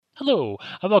Hello,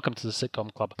 and welcome to the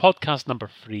Sitcom Club, podcast number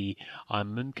 3.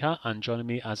 I'm Mooncat, and joining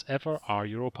me as ever are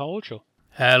Europa Ocho.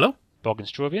 Hello. Bog and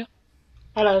Strovia.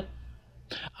 Hello.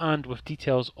 And with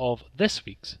details of this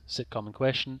week's sitcom in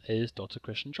question is Dr.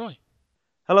 Christian Joy.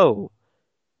 Hello.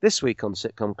 This week on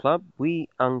Sitcom Club, we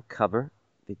uncover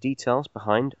the details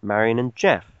behind Marion and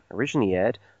Geoff, originally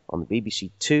aired on the BBC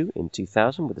Two in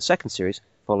 2000, with the second series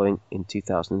following in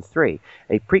 2003.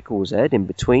 A prequel was aired in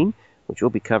between, which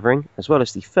we'll be covering, as well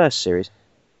as the first series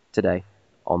today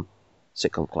on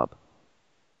Sitcom Club.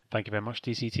 Thank you very much,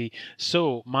 DCT.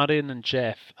 So, Marion and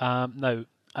Geoff. For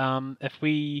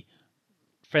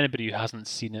anybody who hasn't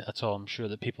seen it at all, I'm sure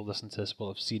that people listening to this will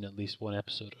have seen at least one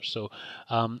episode or so.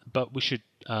 But we should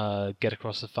get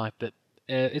across the fact that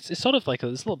it's sort of like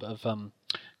there's a little bit of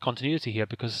continuity here,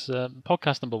 because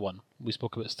podcast number 1, we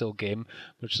spoke about Still Game,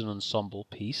 which is an ensemble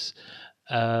piece.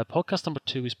 Podcast number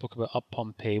 2, we spoke about Up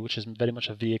Pompeii, which is very much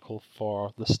a vehicle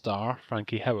for the star,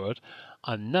 Frankie Howard.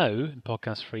 And now, in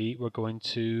podcast 3, we're going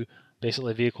to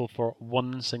basically a vehicle for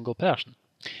one single person.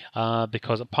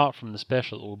 Because apart from the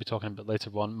special that we'll be talking about later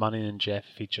on, Marion and Geoff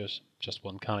features just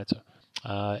one character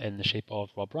in the shape of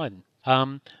Rob Brydon.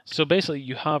 So basically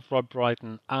you have Rob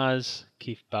Brydon as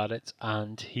Keith Barrett,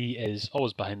 and he is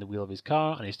always behind the wheel of his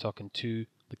car, and he's talking to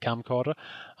the camcorder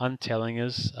and telling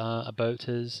us about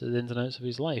the ins and outs of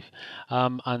his life.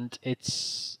 And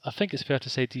I think it's fair to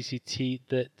say, DCT,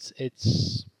 that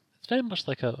it's very much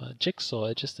like a jigsaw.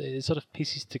 It sort of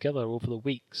pieces together over the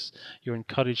weeks. You're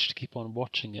encouraged to keep on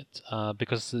watching it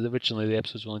because originally the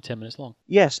episodes were only 10 minutes long.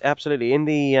 Yes, absolutely. In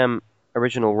the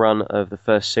original run of the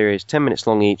first series, 10 minutes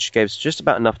long each, gave us just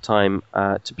about enough time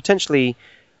to potentially,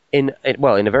 in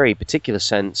a very particular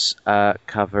sense,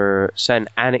 cover certain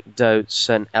anecdotes,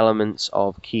 certain elements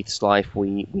of Keith's life.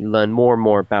 We learn more and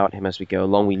more about him as we go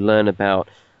along. We learn about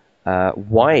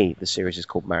why the series is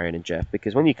called Marion and Geoff,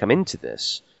 because when you come into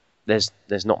this, there's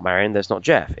not Marion, there's not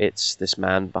Geoff. It's this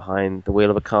man behind the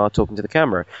wheel of a car talking to the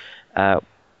camera.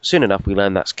 Soon enough, we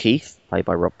learn that's Keith, played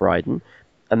by Rob Brydon,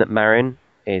 and that Marion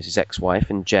is his ex-wife,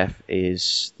 and Geoff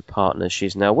is the partner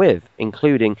she's now with,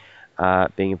 including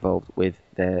being involved with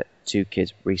their 2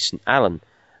 kids, Reese and Alan,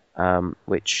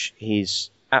 which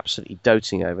he's absolutely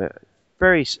doting over.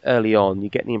 Very early on, you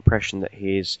get the impression that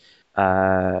he's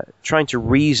trying to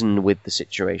reason with the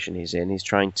situation he's in. He's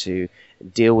trying to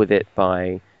deal with it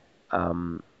by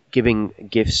giving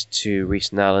gifts to Reese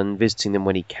and Alan, visiting them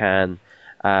when he can,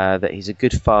 that he's a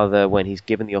good father when he's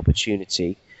given the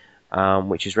opportunity,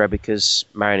 which is rare because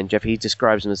Marion and Geoff, he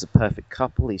describes them as the perfect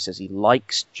couple. He says he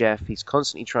likes Geoff. He's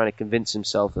constantly trying to convince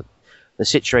himself that the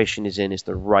situation he's in is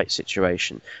the right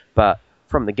situation. But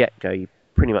from the get-go, you're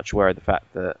pretty much aware of the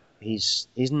fact that he's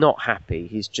not happy.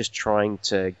 He's just trying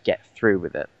to get through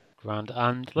with it. Grand.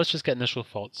 And let's just get initial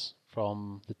thoughts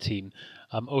from the team.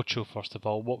 Ocho, first of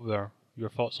all, what were your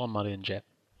thoughts on Marion and Geoff?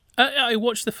 I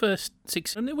watched the first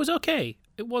 6 and it was okay.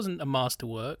 It wasn't a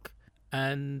masterwork,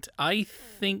 and I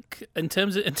think in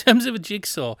terms of a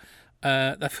jigsaw,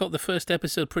 I felt the first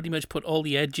episode pretty much put all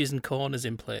the edges and corners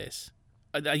in place.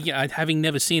 Having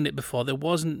never seen it before, there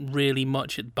wasn't really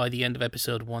much by the end of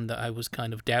episode 1 that I was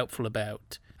kind of doubtful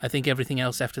about. I think everything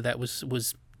else after that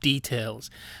was details.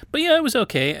 But yeah, it was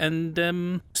okay.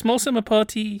 And Small Summer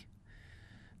Party,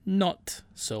 not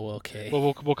so okay.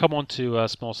 Well, we'll come on to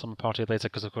Small Summer Party later,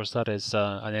 because of course that is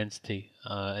an entity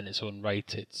in its own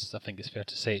right. I think it's fair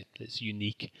to say it's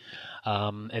unique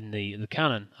in the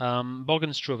canon. Bog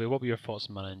and Strovia, what were your thoughts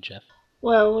on Marion and Geoff?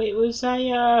 Well, it was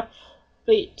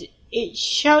it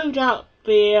showed up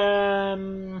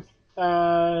the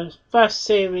first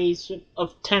series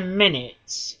of 10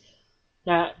 minutes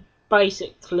that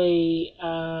basically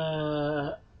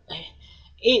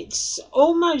it's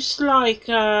almost like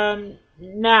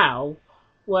now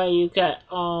where you get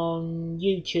on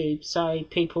YouTube, say,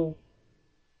 people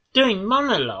doing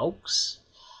monologues,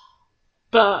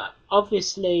 but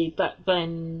obviously back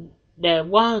then there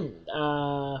weren't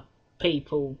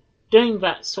people doing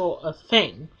that sort of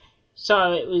thing,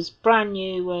 so it was brand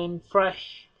new and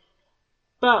fresh.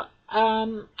 But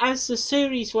as the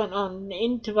series went on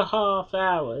into the half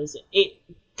hours, it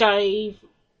gave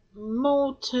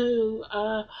more to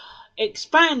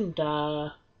expand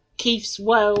Keith's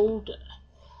world,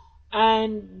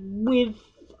 and with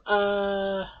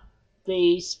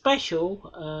the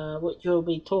special, which we'll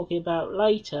be talking about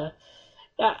later,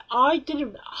 that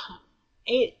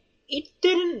it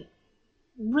didn't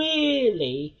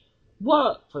really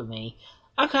work for me.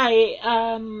 Okay,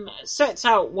 it sets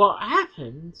out what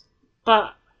happened,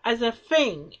 but as a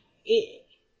thing,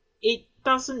 it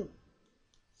doesn't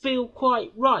feel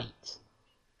quite right.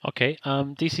 Okay,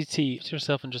 DCT, to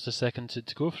yourself in just a second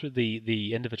to go through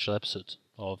the individual episodes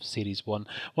of Series 1.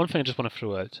 One thing I just want to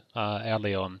throw out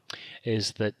early on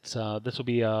is that this will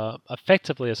be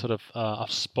effectively a sort of a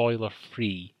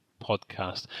spoiler-free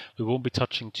podcast. We won't be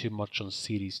touching too much on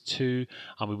Series 2,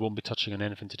 and we won't be touching on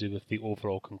anything to do with the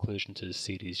overall conclusion to the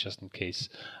series, just in case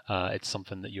it's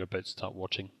something that you're about to start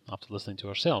watching after listening to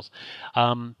ourselves.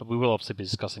 But we will obviously be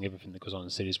discussing everything that goes on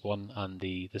in Series 1 and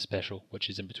the special,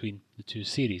 which is in between the two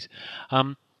series.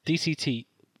 DCT,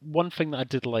 one thing that I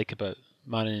did like about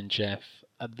Marion and Geoff,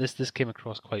 this came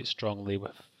across quite strongly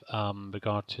with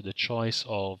regard to the choice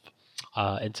of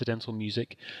incidental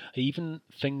music, even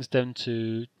things down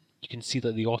to, you can see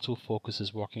that the autofocus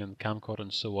is working on the camcorder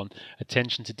and so on.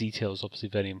 Attention to detail is obviously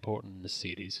very important in this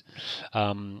series.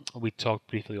 We talked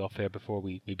briefly off air before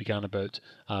we began about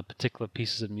particular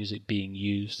pieces of music being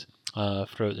used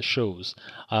throughout the shows.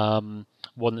 One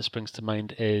that springs to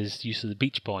mind is use of the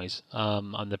Beach Boys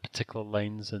and the particular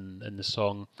lines in the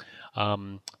song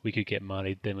 "We Could Get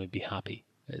Married, Then We'd Be Happy."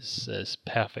 Is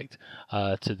perfect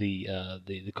to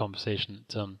the conversation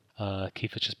that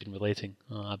Keith has just been relating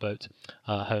about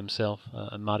how himself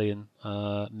and Marion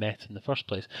met in the first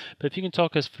place. But if you can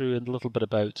talk us through a little bit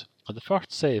about the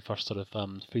first sort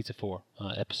of 3 to 4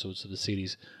 episodes of the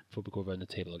series before we go around the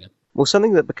table again. Well,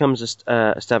 something that becomes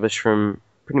established from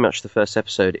pretty much the first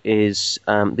episode is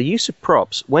the use of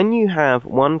props. When you have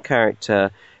one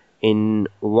character in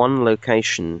one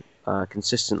location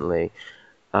consistently,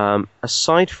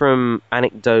 aside from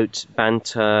anecdote,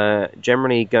 banter,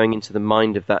 generally going into the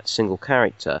mind of that single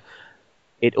character,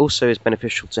 it also is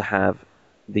beneficial to have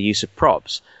the use of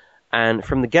props. And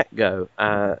from the get-go,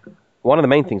 one of the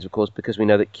main things, of course, because we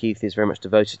know that Keith is very much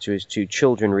devoted to his two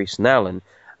children, Reese and Alan,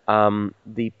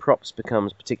 the props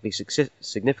becomes particularly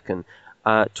significant.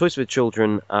 Toys for the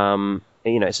Children,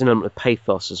 it's an element of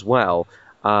pathos as well,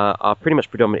 are pretty much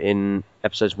predominant in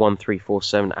episodes 1, 3, 4,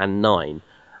 7, and 9.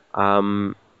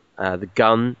 The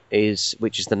gun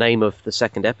which is the name of the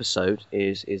second episode,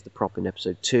 is the prop in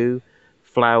episode 2.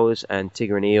 Flowers and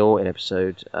Tigger and Eel in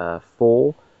episode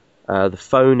 4. The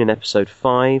phone in episode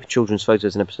 5. Children's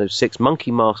photos in episode 6.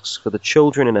 Monkey masks for the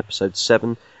children in episode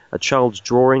 7. A child's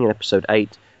drawing in episode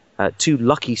 8. 2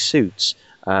 lucky suits.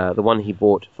 The one he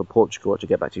bought for Portugal, which I'll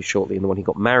get back to shortly, and the one he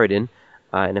got married in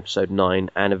episode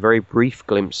 9. And a very brief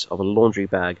glimpse of a laundry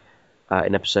bag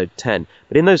in episode 10.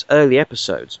 But in those early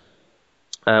episodes,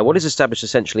 what is established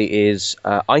essentially is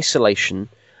isolation.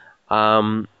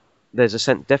 There's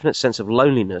a definite sense of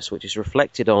loneliness, which is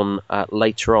reflected on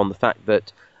later on. The fact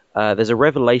that there's a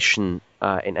revelation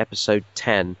in episode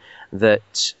 10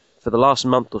 that for the last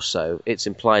month or so, it's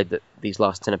implied that these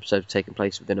last 10 episodes have taken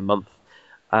place within a month,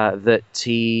 that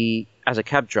he, as a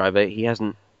cab driver, he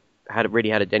hasn't really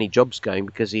had any jobs going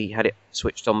because he had it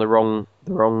switched on the wrong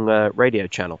radio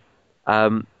channel.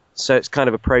 So it's kind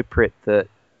of appropriate that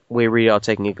we really are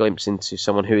taking a glimpse into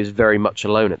someone who is very much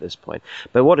alone at this point.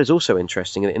 But what is also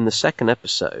interesting, in the second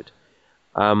episode,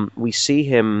 we see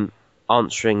him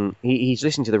answering. He's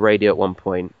listening to the radio at one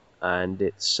point, and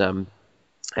it's a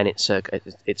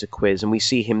quiz, and we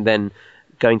see him then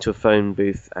going to a phone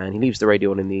booth, and he leaves the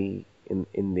radio on in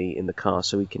the car,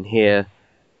 so we can hear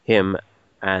him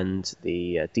and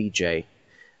the DJ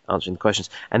answering the questions,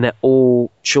 and they're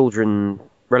all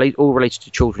all related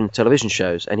to children's television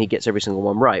shows, and he gets every single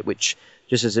one right, which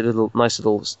just is a nice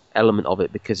little element of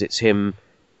it, because it's him.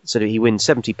 So he wins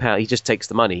 £70. He just takes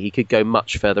the money. He could go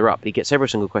much further up, but he gets every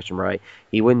single question right.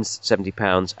 He wins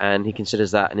 £70, and he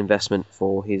considers that an investment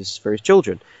for his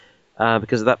children,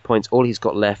 because at that point all he's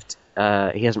got left,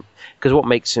 he hasn't. Because what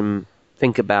makes him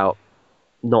think about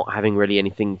not having really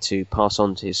anything to pass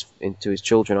on to his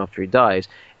children after he dies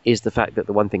is the fact that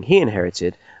the one thing he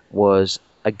inherited was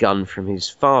a gun from his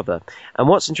father. And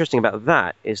what's interesting about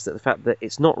that is that the fact that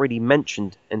it's not really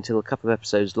mentioned until a couple of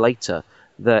episodes later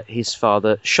that his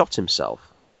father shot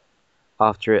himself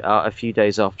after a few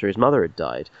days after his mother had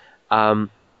died.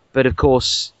 But of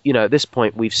course, at this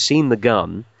point we've seen the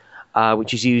gun,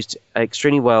 which is used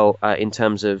extremely well in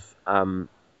terms of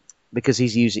because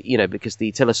he's using, because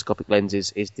the telescopic lens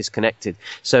is disconnected.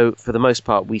 So for the most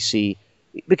part, we see,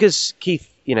 because Keith,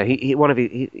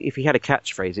 if he had a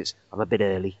catchphrase, it's "I'm a bit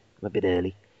early,"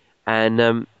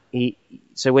 and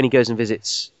so when he goes and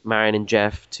visits Marion and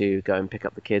Geoff to go and pick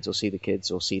up the kids or see the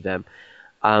kids or see them,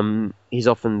 he's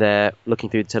often there looking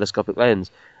through the telescopic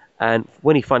lens, and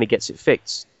when he finally gets it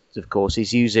fixed, of course,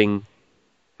 he's using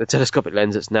the telescopic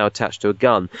lens that's now attached to a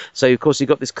gun. So, of course, you've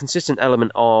got this consistent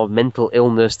element of mental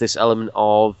illness, this element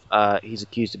of he's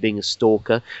accused of being a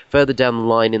stalker. Further down the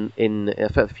line, in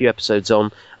a few episodes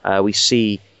on, we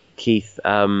see Keith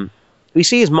we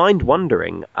see his mind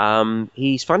wandering.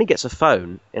 He finally gets a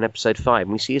phone in episode 5,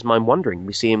 and we see his mind wandering.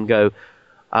 We see him go,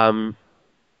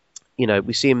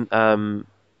 we see him.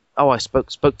 I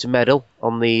spoke to Medal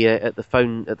on the at the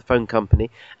phone company,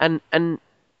 and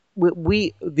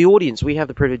we the audience, we have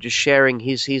the privilege of sharing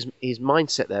his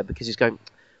mindset there, because he's going,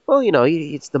 well,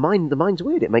 it's the mind. The mind's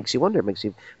weird. It makes you wonder. It makes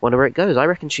you wonder where it goes. I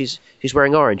reckon she's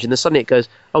wearing orange, and then suddenly it goes,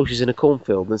 oh, she's in a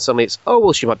cornfield, and then suddenly it's, oh,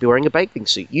 well, she might be wearing a bathing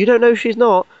suit. You don't know she's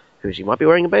not, because she might be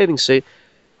wearing a bathing suit.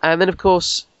 And then, of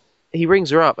course, he rings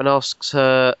her up and asks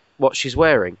her what she's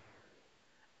wearing,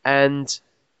 and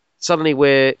suddenly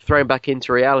we're thrown back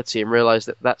into reality and realise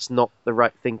that that's not the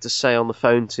right thing to say on the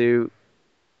phone to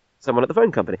someone at the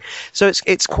phone company. So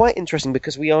it's quite interesting,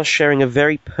 because we are sharing a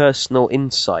very personal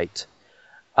insight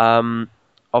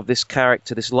of this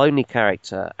character, this lonely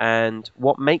character, and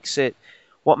what makes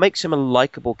him a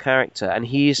likable character, and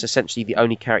he is essentially the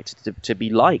only character to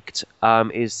be liked,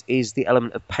 is the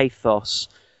element of pathos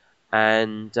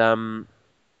and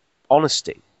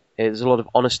honesty. There's a lot of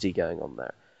honesty going on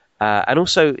there, and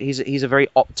also he's a very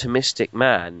optimistic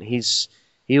man. He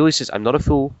always says, "I'm not a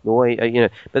fool,"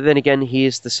 But then again, he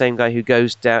is the same guy who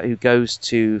goes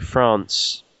to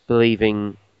France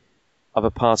believing of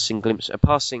a passing comment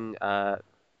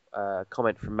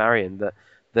from Marion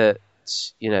that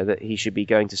he should be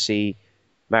going to see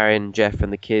Marion, Geoff,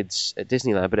 and the kids at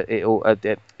Disneyland, but at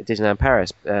Disneyland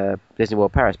Paris, Disney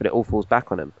World Paris, but it all falls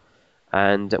back on him,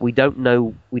 and we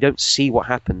don't see what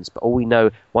happens, but all we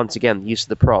know, once again, the use of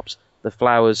the props, the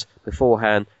flowers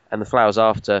beforehand and the flowers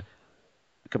after,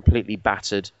 completely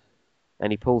battered.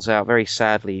 And he pulls out, very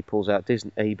sadly, he pulls out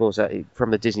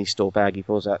from the Disney store bag, he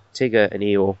pulls out Tigger and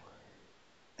Eeyore,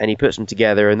 and he puts them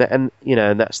together, and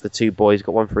that's the two boys,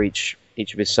 got one for each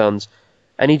of his sons,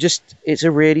 and it's a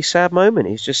really sad moment.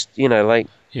 He's just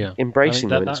embracing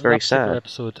them, and it's very sad.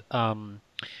 Episode sort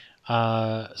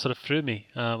of threw me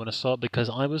when I saw it, because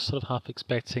I was sort of half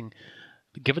expecting,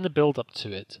 given the build up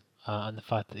to it, and the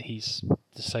fact that he's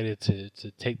decided to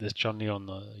take this journey on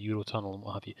the Eurotunnel and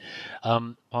what have you,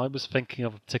 I was thinking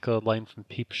of a particular line from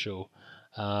Peep Show,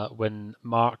 when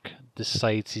Mark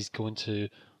decides he's going to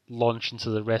launch into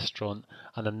the restaurant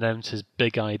and announce his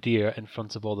big idea in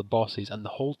front of all the bosses, and the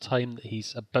whole time that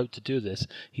he's about to do this,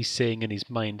 he's saying in his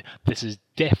mind, this is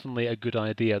definitely a good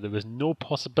idea, there was no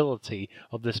possibility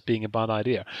of this being a bad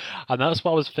idea. And that's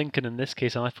what I was thinking in this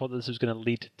case, and I thought this was going to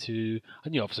lead to,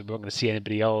 and obviously we weren't going to see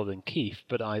anybody other than Keith,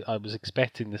 but I was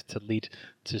expecting this to lead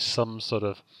to some sort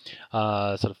of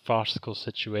farcical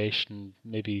situation.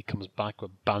 Maybe he comes back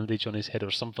with a bandage on his head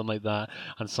or something like that,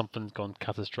 and something's gone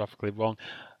catastrophically wrong.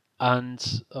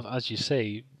 And as you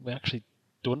say, we actually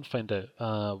don't find out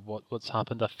what's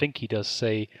happened. I think he does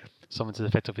say something to the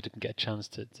effect of he didn't get a chance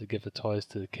to give the toys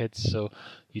to the kids, so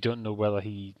you don't know whether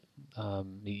he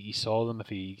saw them, if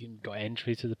he got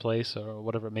entry to the place or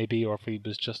whatever it may be, or if he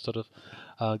was just sort of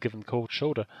given cold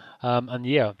shoulder. And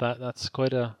yeah, that's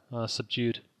quite a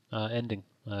subdued ending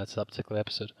to that particular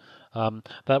episode.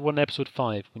 That one, episode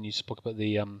 5, when you spoke about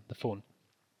the phone.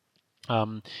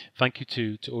 Thank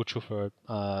you to Ocho for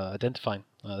identifying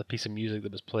the piece of music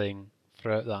that was playing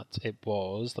throughout that. It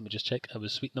was, let me just check, it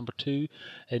was Suite Number 2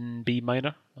 in B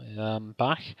minor,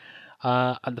 Bach,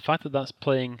 and the fact that that's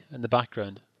playing in the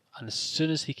background, and as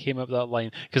soon as he came up that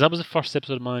line, because that was the first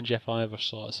episode of Marion and Geoff I ever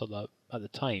saw. I saw that at the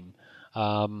time,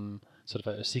 sort of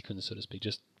out of sequence, so to speak,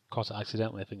 just caught it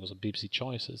accidentally. I think it was on BBC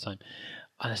Choice at the time,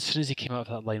 and as soon as he came out of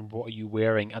that line, "What are you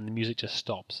wearing?" and the music just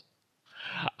stops.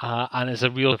 And it's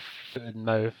a real foot and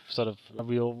mouth, sort of a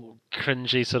real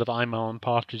cringy sort of I'm Alan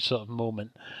Partridge sort of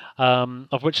moment,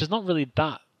 of which there's not really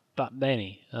that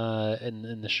many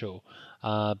in the show.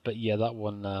 But yeah, that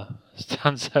one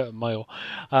stands out a mile.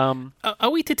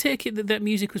 Are we to take it that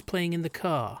music was playing in the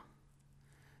car?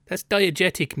 That's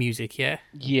diegetic music, yeah?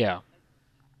 Yeah.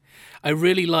 I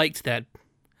really liked that.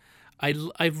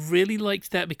 I really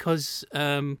liked that because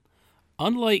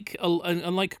unlike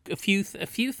a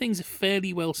few things are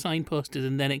fairly well signposted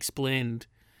and then explained,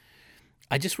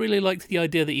 I just really liked the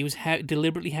idea that he was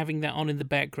deliberately having that on in the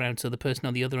background so the person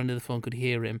on the other end of the phone could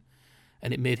hear him,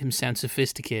 and it made him sound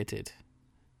sophisticated.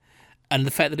 And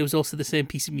the fact that it was also the same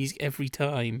piece of music every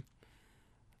time.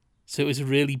 So it was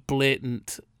really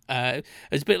blatant. It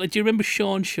was a bit like, do you remember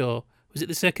Sean Shaw? Was it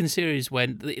the second series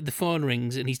when the phone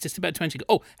rings and he's just about to answer,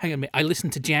 oh, hang on a minute, I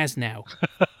listen to jazz now.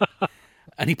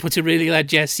 And he puts a really loud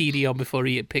jazz CD on before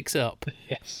it picks up.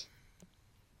 Yes.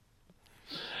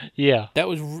 Yeah. That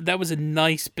was a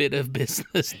nice bit of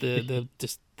business.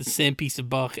 Just the same piece of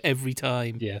Bach every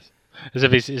time. Yes. As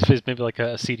if it's maybe like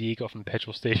a CD you got from the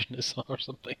petrol station or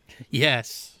something.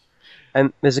 Yes.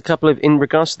 And there's a couple of, in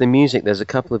regards to the music, there's a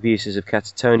couple of uses of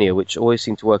Catatonia which always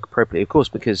seem to work appropriately. Of course,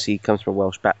 because he comes from a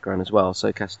Welsh background as well,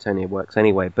 so Catatonia works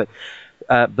anyway. But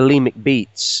bulimic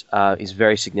beats is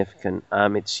very significant.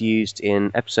 It's used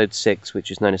in episode 6,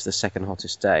 which is known as the second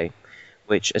hottest day,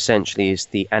 which essentially is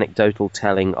the anecdotal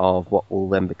telling of what will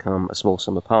then become a small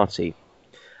summer party.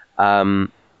 Now,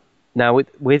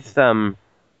 with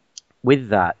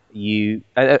that,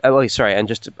 and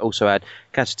just to also add,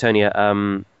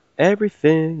 Catatonia,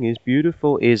 everything is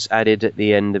beautiful, is added at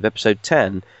the end of episode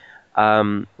 10,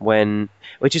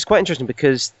 which is quite interesting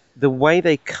because the way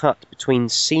they cut between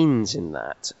scenes in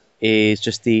that is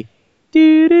just the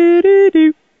do do do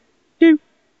do do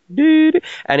do,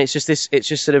 and it's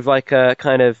just sort of like a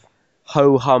kind of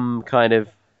ho hum kind of.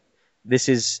 This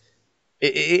is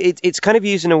it's kind of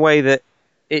used in a way that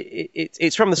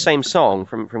it's from the same song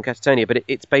from Catatonia, but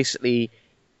it's basically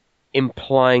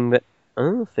implying that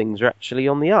things are actually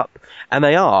on the up, and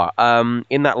they are.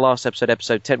 In that last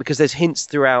episode 10, because there's hints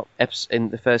throughout in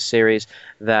the first series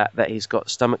that he's got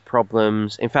stomach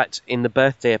problems. In fact, in the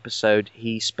birthday episode,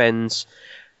 he spends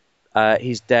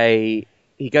his day.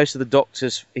 He goes to the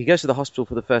doctors. He goes to the hospital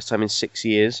for the first time in 6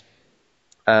 years.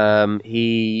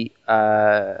 He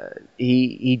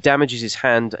damages his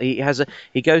hand.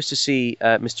 He goes to see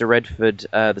Mr. Redford,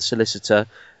 the solicitor,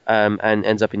 and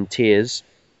ends up in tears,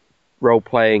 role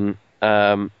playing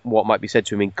what might be said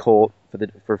to him in court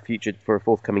for a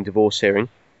forthcoming divorce hearing.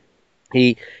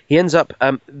 He ends up,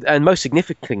 and most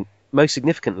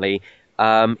significantly,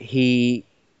 he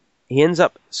ends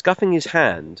up scuffing his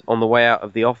hand on the way out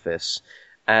of the office,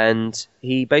 and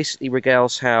he basically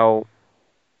regales how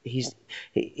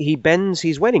he bends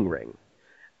his wedding ring,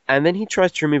 and then he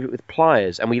tries to remove it with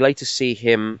pliers, and we later see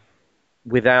him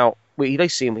without. We later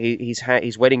see him.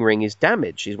 His wedding ring is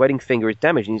damaged. His wedding finger is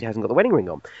damaged, and he hasn't got the wedding ring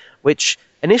on, which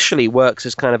initially works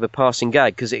as kind of a passing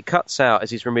gag because it cuts out as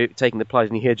he's taking the pliers,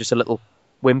 and you hear just a little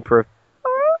whimper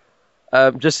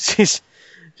of just as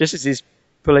he's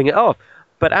pulling it off.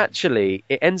 But actually,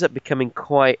 it ends up becoming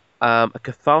quite a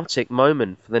cathartic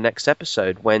moment for the next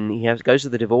episode when he goes to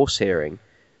the divorce hearing.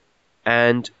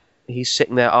 And he's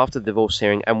sitting there after the divorce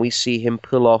hearing, and we see him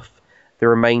pull off the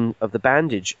remain of the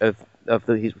bandage of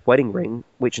his wedding ring,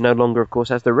 which no longer, of course,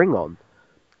 has the ring on.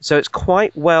 So it's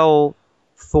quite well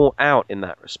thought out in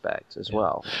that respect as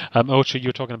well. Also, you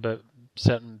were talking about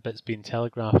certain bits being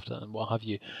telegraphed and what have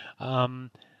you.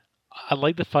 I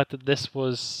like the fact that this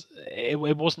it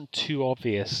wasn't too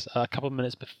obvious. A couple of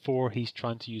minutes before he's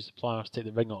trying to use the pliers to take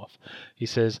the ring off, he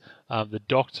says, the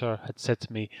doctor had said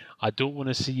to me, I don't want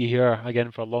to see you here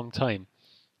again for a long time.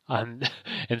 And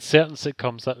in certain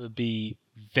sitcoms, that would be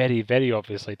very, very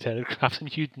obviously telegraphed,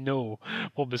 and you'd know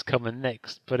what was coming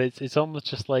next. But it's almost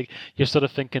just like you're sort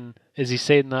of thinking, is he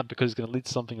saying that because he's going to lead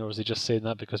to something, or is he just saying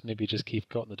that because maybe he just keeps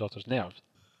got on the doctor's nerves?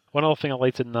 One other thing I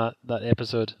liked in that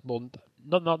episode, well,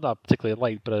 not that particularly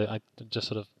liked, but I just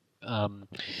sort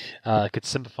of could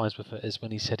sympathise with it, is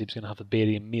when he said he was going to have a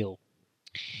barium meal.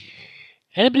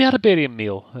 Anybody had a barium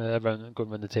meal going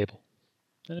around the table?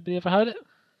 Anybody ever had it?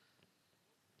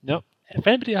 No. If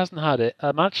anybody hasn't had it,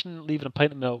 imagine leaving a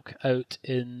pint of milk out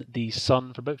in the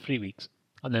sun for about 3 weeks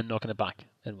and then knocking it back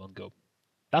in one go.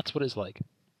 That's what it's like.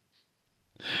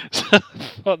 So I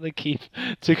thought the Keith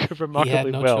took it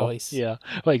remarkably well. Choice. Yeah,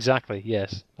 well, exactly.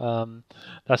 Yes,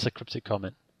 that's a cryptic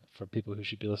comment for people who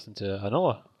should be listening to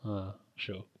another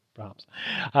show, perhaps.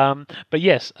 But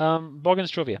yes, Bog and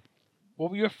Strovia.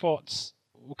 What were your thoughts?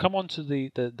 We'll come on to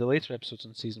the later episodes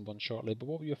in season 1 shortly. But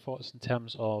what were your thoughts in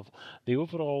terms of the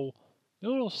overall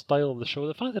style of the show?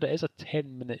 The fact that it is a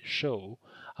 10-minute show,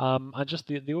 and just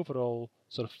the overall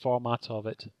sort of format of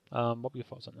it. What were your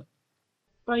thoughts on that?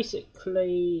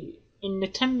 Basically, in the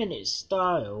 10-minute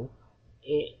style,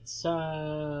 it's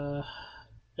that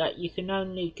you can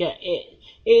only get it.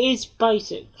 It is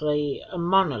basically a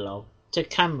monologue to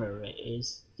camera. It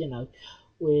is,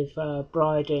 with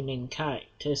Brydon in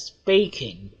character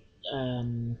speaking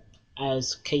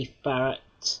as Keith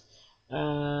Barrett.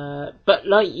 But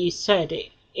like you said,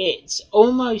 it's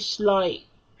almost like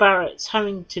Barrett's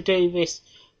having to do this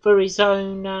for his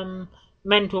own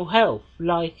mental health,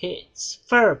 like it's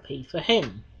therapy for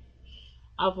him.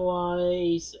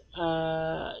 Otherwise,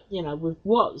 with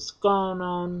what's gone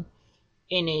on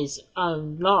in his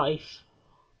own life,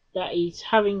 that he's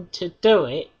having to do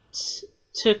it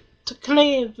to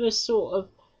clear the sort of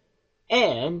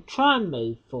air and try and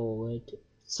move forward.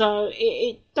 So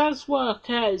it does work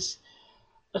as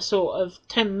a sort of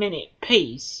 10-minute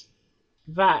piece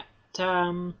that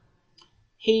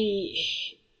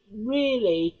he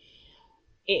really...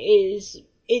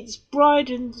 It's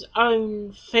Brydon's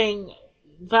own thing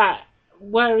that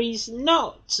where he's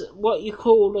not what you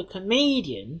call a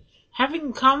comedian,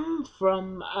 having come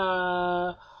from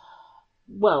a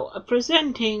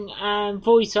presenting and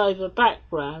voiceover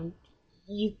background,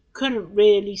 you couldn't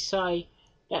really say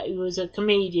that he was a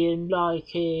comedian like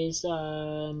his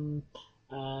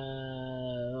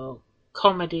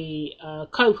comedy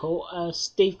cohort,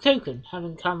 Steve Coogan,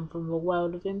 having come from a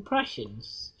world of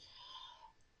impressions.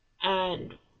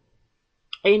 And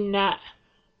in that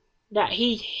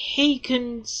he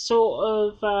can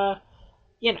sort of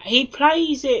he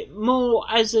plays it more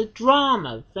as a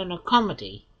drama than a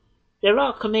comedy. There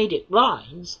are comedic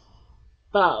lines,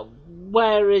 but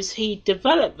whereas he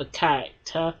developed the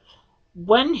character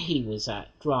when he was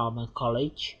at drama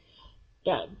college,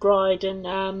 that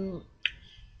Brydon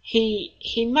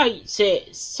he makes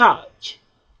it such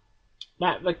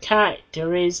that the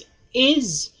character is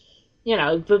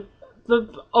the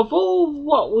of all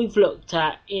what we've looked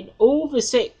at in all the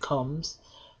sitcoms,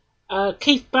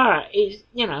 Keith Barrett is,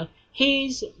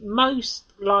 he's most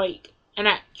like an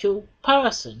actual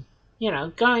person,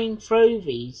 going through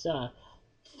these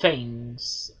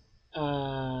things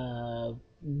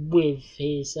with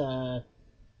his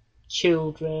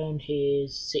children,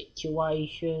 his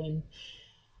situation.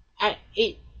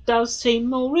 It does seem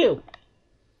more real.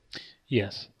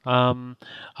 Yes. And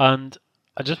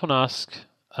I just want to ask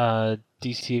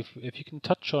DC if you can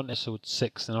touch on episode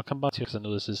 6, and I'll come back to you because I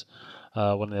know this is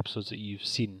one of the episodes that you've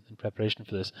seen in preparation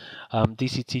for this.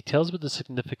 DCT, tell us about the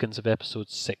significance of episode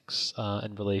 6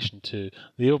 in relation to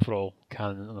the overall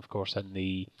canon, and of course in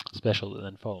the special that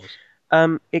then follows.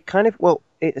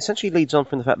 It essentially leads on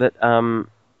from the fact that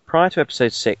prior to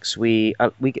episode 6, we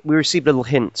received little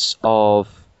hints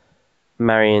of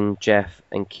Marion, Geoff,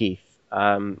 and Keith.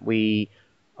 We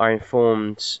are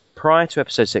informed, prior to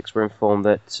episode 6, we're informed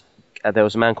that there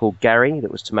was a man called Gary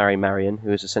that was to marry Marion,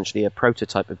 who is essentially a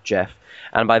prototype of Geoff.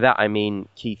 And by that I mean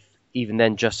Keith even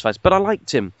then justifies, but I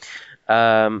liked him.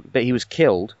 But he was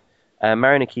killed.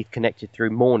 Marion and Keith connected through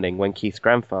mourning when Keith's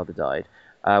grandfather died.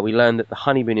 We learned that the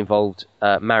honeymoon involved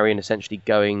Marion essentially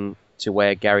going to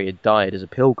where Gary had died as a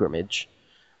pilgrimage.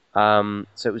 So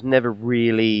it was never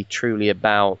really truly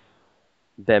about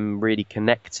them really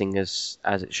connecting as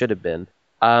it should have been.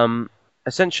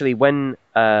 Essentially, when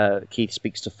Keith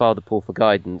speaks to Father Paul for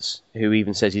guidance, who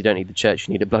even says you don't need the church,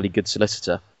 you need a bloody good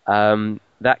solicitor,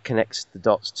 that connects the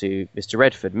dots to Mr.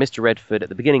 Redford. Mr. Redford, at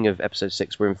the beginning of episode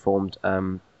 6, we're informed,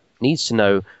 needs to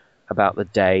know about the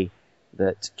day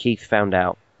that Keith found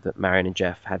out that Marion and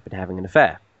Geoff had been having an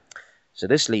affair. So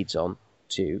this leads on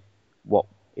to what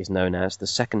is known as the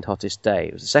second hottest day.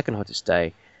 It was the second hottest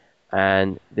day,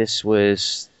 and this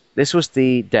was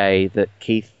the day that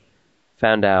Keith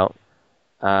found out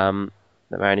that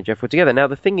Marion and Geoff were together. Now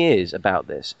the thing is about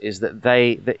this is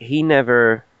that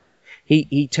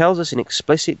he tells us in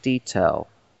explicit detail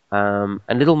and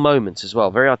little moments as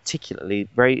well, very articulately,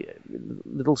 very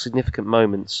little significant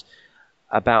moments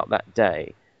about that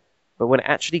day. But when it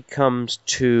actually comes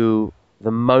to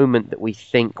the moment that we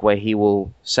think where he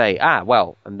will say,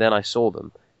 and then I saw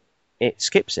them, it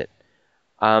skips it.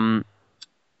 To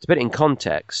put it in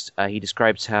context, he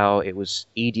describes how it was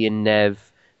Edie and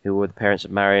Nev, who were the parents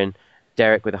of Marion,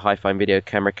 Derek with a hi-fi video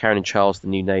camera, Karen and Charles, the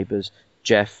new neighbours,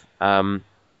 Geoff,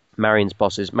 Marion's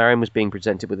bosses. Marion was being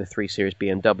presented with a 3 Series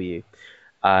BMW.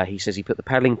 He says he put the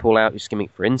paddling pool out, he's skimming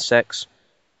for insects.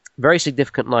 Very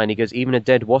significant line. He goes, even a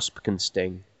dead wasp can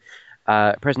sting.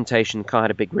 Presentation, car had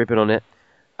a big ribbon on it.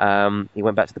 He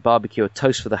went back to the barbecue, a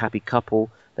toast for the happy couple.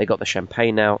 They got the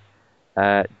champagne out.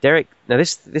 Derek, now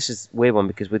this is a weird one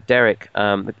because with Derek,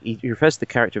 he refers to the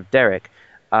character of Derek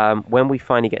when we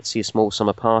finally get to see a small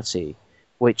summer party,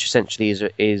 which essentially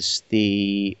is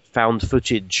the found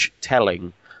footage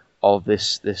telling of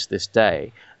this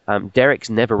day. Derek's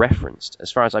never referenced.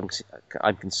 As far as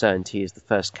I'm concerned, he is the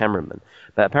first cameraman.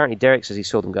 But apparently Derek says he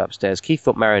saw them go upstairs. Keith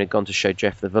thought Marion had gone to show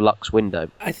Geoff the Velux window.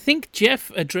 I think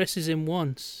Geoff addresses him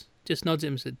once. Just nods at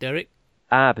him and said, Derek.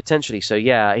 Potentially. So,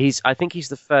 yeah, I think he's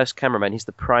the first cameraman. He's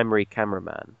the primary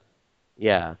cameraman.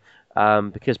 Yeah.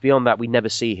 Because beyond that, we never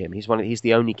see him. He's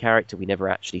the only character we never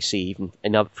actually see, even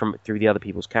through the other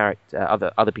people's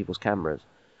other people's cameras.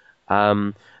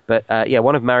 But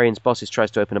one of Marion's bosses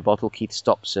tries to open a bottle. Keith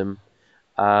stops him.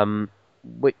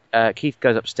 Keith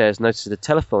goes upstairs, notices a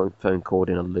telephone cord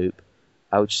in a loop,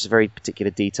 which is a very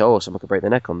particular detail. Or someone could break their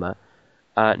neck on that.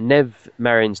 Nev,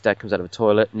 Marion's dad, comes out of a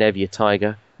toilet. Nev, your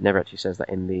tiger. Never actually says that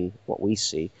in what we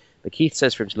see. But Keith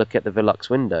says for him to look at the Velux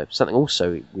window, something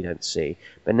also we don't see.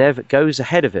 But Nev goes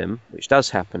ahead of him, which does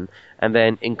happen, and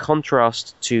then in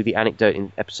contrast to the anecdote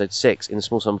in episode 6, in the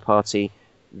small summer party,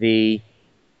 the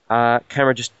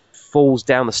camera just falls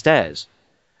down the stairs.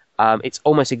 It's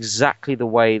almost exactly the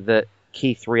way that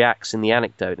Keith reacts in the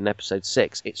anecdote in episode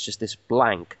 6. It's just this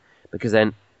blank, because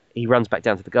then he runs back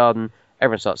down to the garden,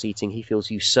 everyone starts eating, he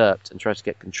feels usurped and tries to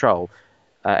get control.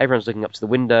 Everyone's looking up to the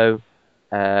window.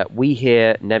 We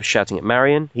hear Nev shouting at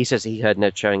Marion. He says he heard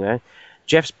Nev shouting at Marion.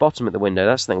 Jeff's bottom at the window,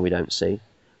 that's the thing we don't see.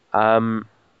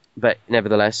 But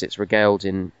nevertheless, it's regaled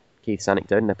in Keith's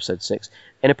anecdote in episode 6.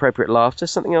 Inappropriate laughter,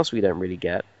 something else we don't really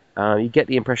get. You get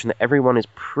the impression that everyone is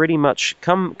pretty much...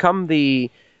 Come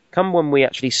when we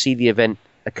actually see the event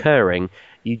occurring,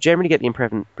 you generally get the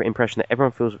impression that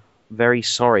everyone feels very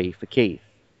sorry for Keith.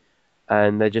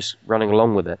 And they're just running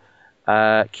along with it.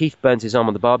 Keith burns his arm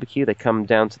on the barbecue. They come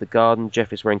down to the garden.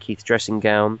 Geoff is wearing Keith's dressing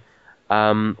gown.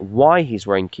 Why he's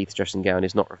wearing Keith's dressing gown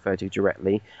is not referred to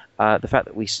directly. The fact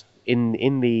that we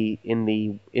in the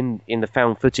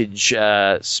found footage,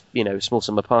 small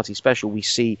summer party special, we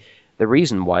see the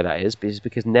reason why that is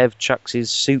because Nev chucks his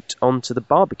suit onto the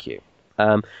barbecue.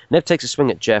 Nev takes a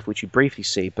swing at Geoff, which you briefly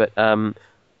see, but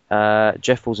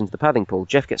Geoff falls into the paddling pool.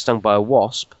 Geoff gets stung by a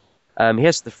wasp. He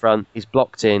heads to the front. He's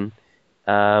blocked in.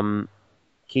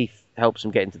 Keith helps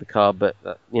him get into the car, but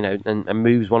and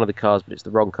moves one of the cars, but it's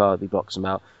the wrong car. He blocks him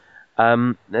out.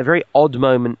 A very odd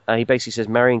moment. He basically says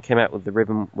Marion came out with the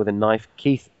ribbon with a knife.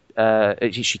 Keith,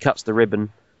 she cuts the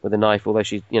ribbon with a knife. Although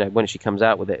when she comes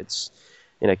out with it, it's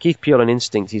Keith pure on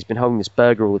instinct. He's been holding this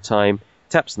burger all the time.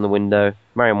 Taps on the window.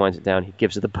 Marion winds it down. He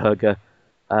gives her the burger.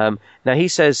 Now he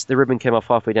says the ribbon came off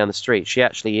halfway down the street. She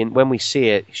actually, when we see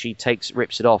it, she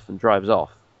rips it off and drives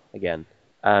off again.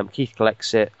 Keith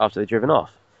collects it after they've driven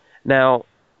off. Now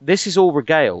this is all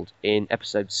regaled in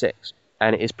episode 6,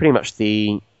 and it is pretty much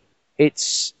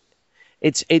it's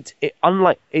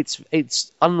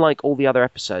unlike all the other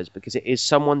episodes, because it is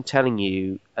someone telling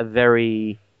you a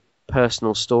very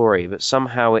personal story, but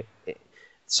somehow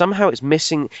it's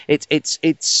missing.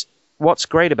 It's what's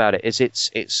great about it is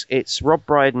it's Rob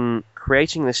Brydon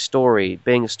creating this story,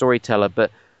 being a storyteller,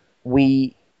 but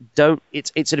we don't.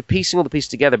 It's sort of piecing all the pieces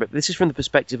together. But this is from the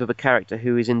perspective of a character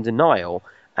who is in denial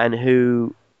and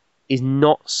who is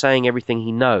not saying everything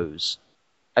he knows.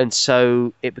 And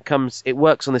so it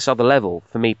works on this other level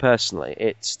for me personally.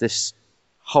 It's this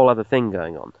whole other thing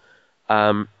going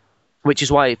on, which is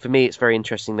why for me it's very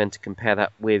interesting then to compare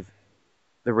that with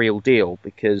the real deal,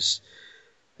 because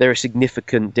there are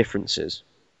significant differences.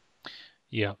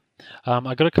 Yeah.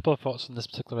 I got a couple of thoughts on this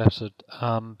particular episode,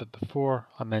 but before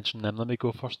I mention them, let me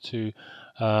go first to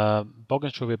Bog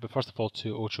and Trivia, but first of all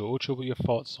to Ocho. Ocho, what are your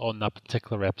thoughts on that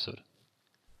particular episode?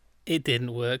 It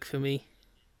didn't work for me.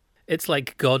 It's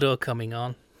like Godot coming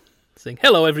on, saying,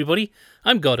 "Hello, everybody.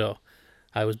 I'm Godot.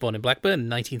 I was born in Blackburn in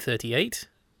 1938,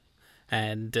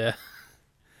 and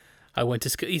I went to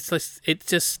school." It's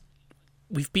just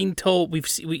we've been told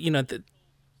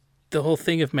the whole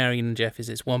thing of Marion and Geoff is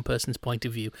it's one person's point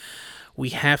of view.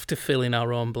 We have to fill in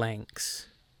our own blanks.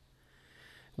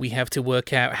 We have to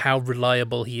work out how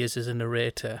reliable he is as a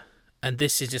narrator, and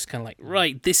this is just kind of like,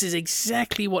 right, this is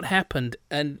exactly what happened,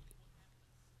 and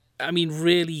I mean,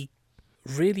 really,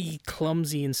 really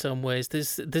clumsy in some ways.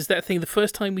 There's that thing. The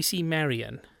first time we see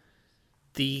Marion,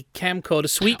 the camcorder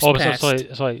sweeps past.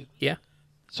 Sorry. Yeah.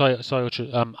 Sorry,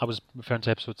 Ocho. I was referring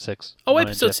to episode 6. Oh,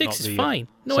 episode 6 is fine.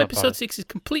 No, episode 6 is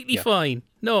completely fine.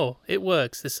 No, it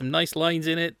works. There's some nice lines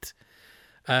in it.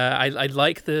 I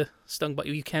like the stung by.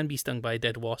 You can be stung by a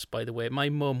dead wasp, by the way. My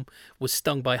mum was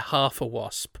stung by half a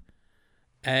wasp.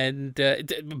 And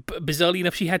bizarrely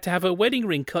enough, she had to have her wedding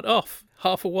ring cut off.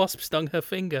 Half a wasp stung her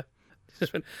finger. She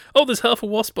just went, "Oh, there's half a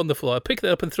wasp on the floor. I pick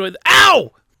that up and throw it.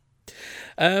 Ow!"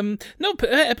 No,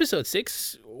 episode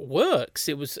 6 works.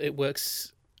 It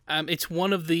works. It's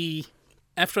one of the.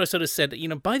 After I sort of said,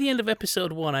 by the end of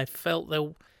episode 1, I felt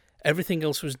that everything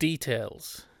else was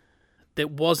details. There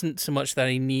wasn't so much that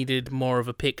I needed more of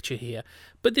a picture here.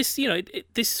 But this,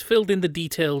 this filled in the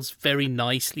details very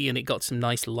nicely, and it got some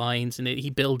nice lines, and he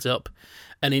builds up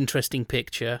an interesting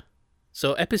picture.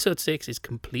 So episode 6 is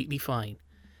completely fine.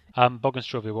 Bog and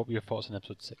Strovia, what were your thoughts on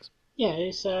episode 6? Yeah,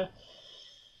 it's the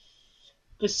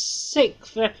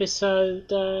 6th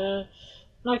episode.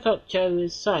 Like Joe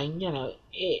was saying,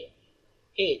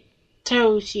 it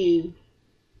tells you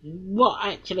what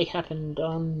actually happened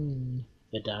on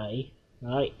the day,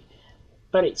 right?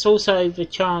 But it's also the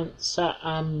chance that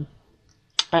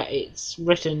it's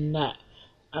written that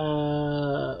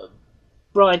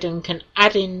Brydon can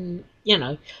add in,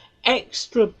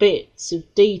 extra bits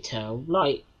of detail,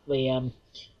 like the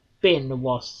being the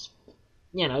wasp,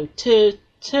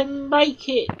 to make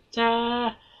it.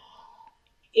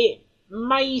 It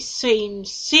may seem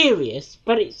serious,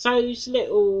 but it's those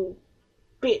little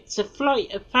bits of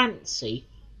flight of fancy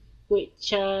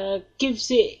which gives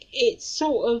it its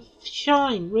sort of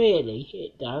shine, really,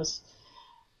 it does.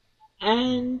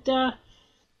 And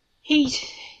he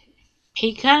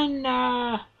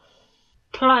can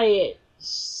play it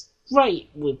straight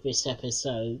with this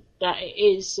episode. That it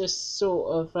is a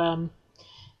sort of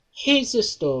here's the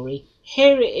story,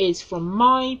 here it is from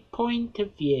my point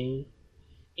of view.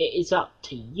 It is up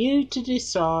to you to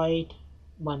decide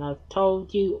when I've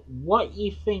told you what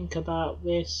you think about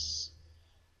this.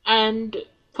 And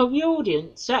for the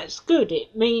audience, that's good.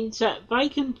 It means that they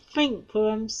can think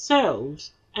for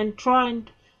themselves and try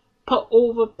and put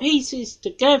all the pieces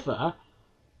together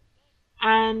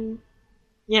and,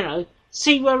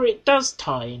 see where it does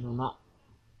tie in or not.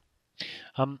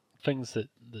 Things that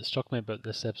struck me about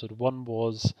this episode. One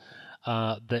was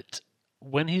that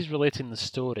when he's relating the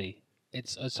story,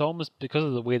 it's almost because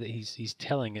of the way that he's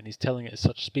telling it, and he's telling it at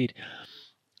such speed.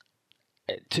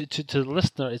 To the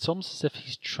listener, it's almost as if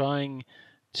he's trying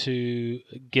to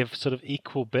give sort of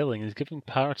equal billing. He's giving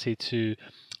parity to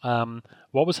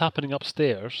what was happening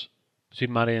upstairs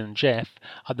between Marion and Geoff,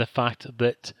 and the fact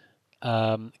that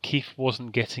Keith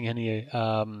wasn't getting any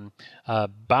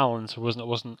balance, or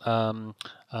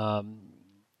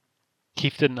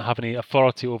Keith didn't have any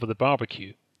authority over the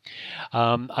barbecue.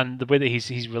 And the way that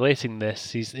he's relating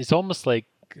this, it's almost like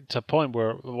to a point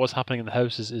where what's happening in the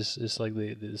house is like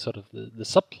the sort of the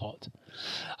subplot.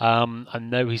 And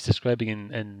now he's describing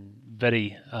in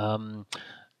very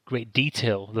great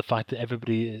detail the fact that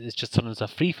everybody is just turned into a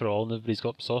free-for-all, and everybody's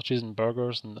got sausages and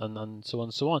burgers and so on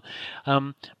and so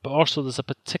on. But also there's a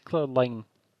particular line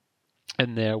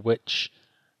in there which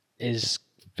is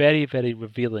very, very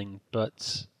revealing,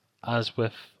 but as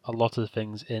with a lot of the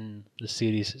things in the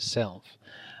series itself,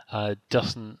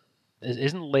 isn't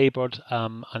laboured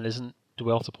and isn't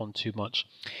dwelt upon too much.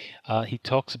 He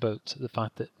talks about the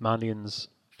fact that Marion's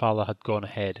father had gone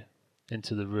ahead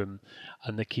into the room,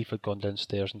 and that Keith had gone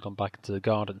downstairs and gone back into the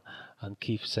garden, and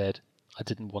Keith said, "I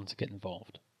didn't want to get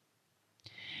involved."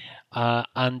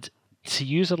 And to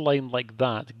use a line like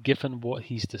that, given what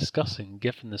he's discussing,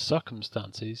 given the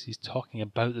circumstances, he's talking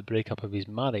about the breakup of his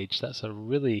marriage.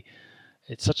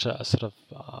 It's such a sort of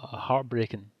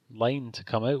heartbreaking line to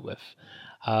come out with.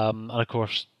 And of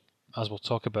course, as we'll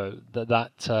talk about,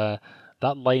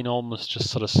 that line almost just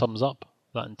sort of sums up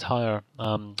that entire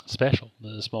special,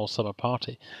 the Small Summer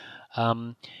Party.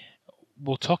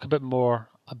 We'll talk a bit more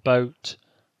about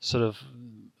sort of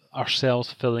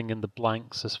ourselves filling in the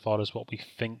blanks as far as what we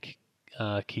think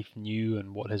Keith knew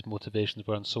and what his motivations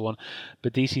were and so on.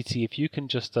 But DCT, if you can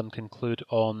just conclude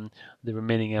on the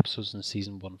remaining episodes in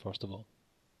Season 1, first of all.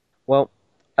 Well,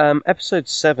 Episode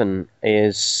 7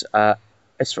 is,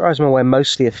 as far as I'm aware,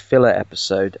 mostly a filler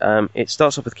episode. It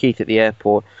starts off with Keith at the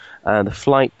airport. The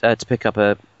flight to pick up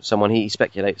someone, he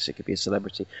speculates it could be a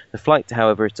celebrity. The flight,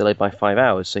 however, is delayed by 5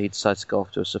 hours, so he decides to go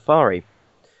off to a safari,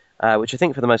 which I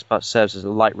think for the most part serves as a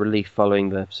light relief following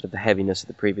the sort of the heaviness of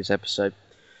the previous episode.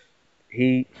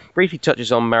 He briefly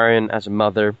touches on Marion as a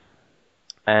mother,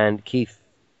 and Keith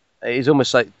is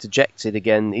almost like dejected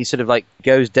again. He sort of like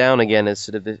goes down again as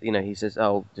sort of, he says,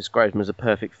 describes them as a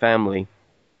perfect family.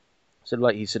 Sort of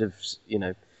like he sort of,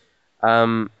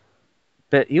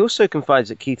 but he also confides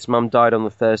that Keith's mum died on the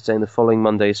Thursday, and the following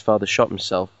Monday his father shot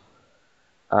himself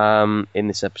in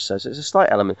this episode. So it's a slight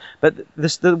element. But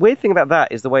the weird thing about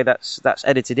that is the way that's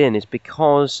edited in is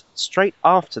because straight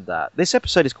after that, this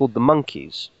episode is called The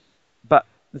Monkeys. But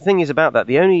the thing is about that,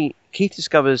 Keith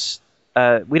discovers,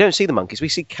 we don't see the monkeys. We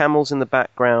see camels in the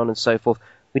background and so forth.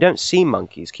 We don't see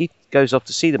monkeys. Keith goes off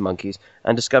to see the monkeys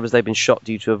and discovers they've been shot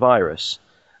due to a virus.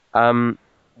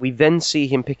 We then see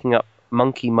him picking up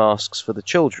monkey masks for the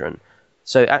children.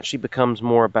 So it actually becomes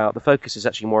more about, the focus is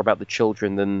actually more about the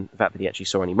children than the fact that he actually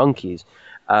saw any monkeys.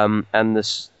 And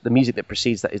the music that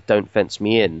precedes that is Don't Fence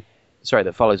Me In. Sorry,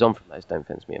 that follows on from that is Don't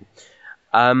Fence Me In.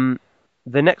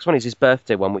 The next one is his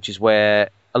birthday one, which is where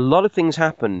a lot of things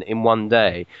happen in one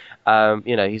day.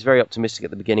 He's very optimistic at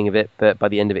the beginning of it, but by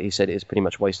the end of it, he said it is pretty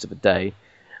much a waste of a day.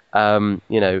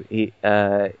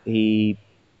 He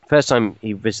first time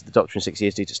he visited the doctor in 6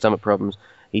 years due to stomach problems.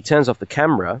 He turns off the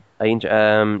camera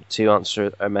to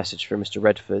answer a message from Mr.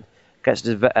 Redford. Gets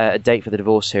a date for the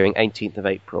divorce hearing, 18th of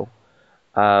April.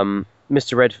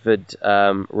 Mr. Redford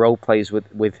role plays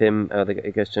with him.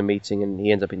 He goes to a meeting and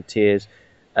he ends up in tears,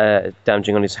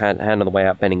 damaging on his hand on the way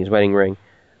out, bending his wedding ring.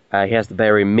 He has the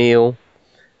barium meal.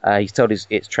 He's told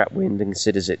it's trapped wind and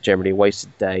considers it generally a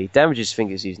wasted day. Damages his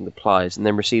fingers using the pliers and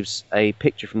then receives a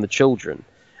picture from the children,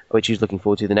 which he's looking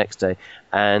forward to the next day.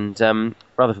 And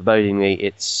rather forebodingly,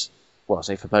 I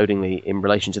say forebodingly in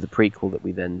relation to the prequel that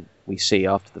we see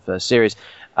after the first series,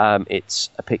 it's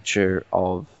a picture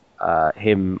of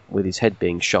him with his head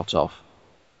being shot off,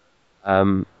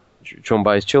 drawn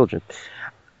by his children.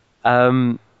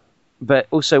 But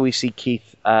also we see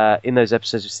Keith in those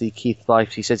episodes. We see Keith's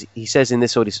life. He says in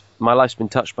this order, my life's been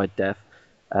touched by death.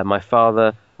 My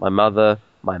father, my mother,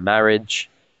 my marriage.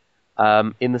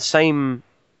 In the same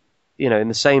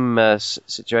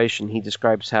situation, he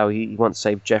describes how he once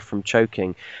saved Geoff from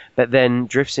choking, but then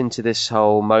drifts into this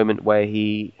whole moment where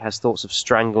he has thoughts of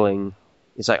strangling.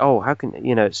 It's like, oh, how can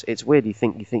it's weird. You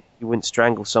think you wouldn't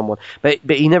strangle someone, but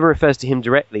he never refers to him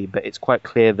directly. But it's quite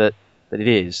clear that it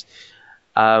is.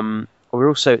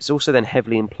 It's also then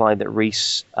heavily implied that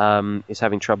Reese is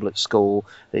having trouble at school.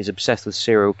 That he's obsessed with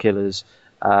serial killers.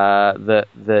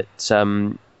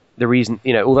 The reason,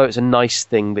 although it's a nice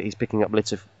thing that he's picking up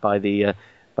litter by the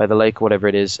lake or whatever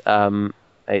it is,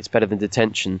 it's better than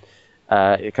detention.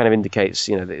 It kind of indicates,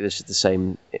 that this is the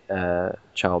same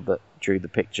child that drew the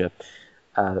picture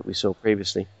that we saw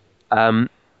previously. And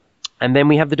then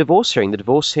we have the divorce hearing. The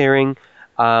divorce hearing,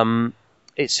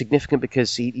 it's significant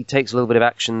because he takes a little bit of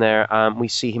action there. We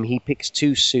see him. He picks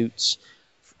two suits.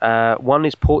 One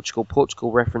is Portugal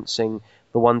referencing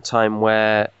the one time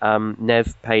where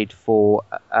Nev paid for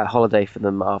a holiday for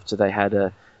them after they had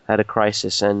a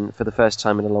crisis, and for the first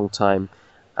time in a long time,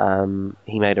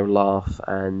 he made her laugh,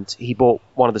 and he bought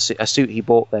a suit he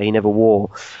bought there he never wore.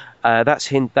 That's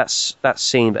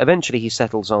scene. But eventually, he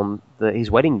settles on his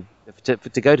wedding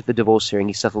to go to the divorce hearing.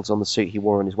 He settles on the suit he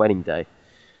wore on his wedding day.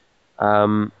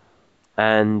 And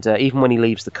even when he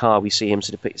leaves the car, we see him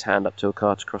sort of put his hand up to a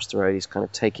car to cross the road. He's kind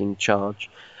of taking charge.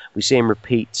 We see him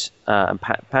repeat and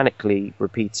panically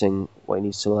repeating what he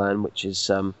needs to learn, which is,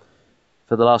 for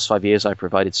the last 5 years, I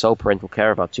provided sole parental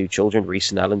care of our two children,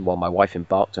 Reese and Alan, while my wife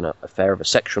embarked on an affair of a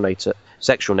sexual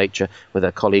nature with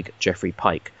her colleague, Jeffrey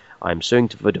Pike. I am suing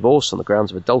for divorce on the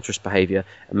grounds of adulterous behaviour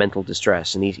and mental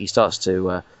distress. And he starts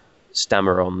to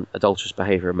stammer on adulterous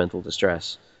behaviour and mental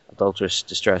distress. Adulterous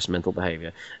distress, mental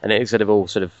behaviour. And it's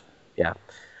yeah.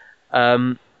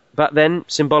 But then,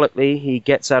 symbolically, he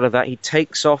gets out of that. He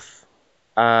takes off,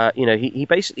 he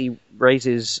basically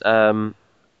raises a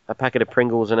packet of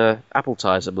Pringles and a apple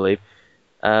ties, I believe,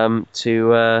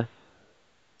 to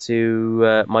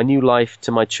my new life,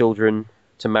 to my children,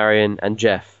 to Marion and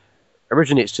Geoff.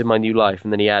 Originally, it's to my new life,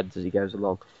 and then he adds as he goes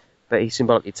along. But he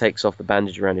symbolically takes off the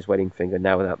bandage around his wedding finger,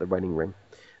 now without the wedding ring.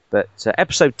 But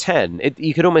episode 10,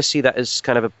 you could almost see that as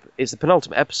kind of it's the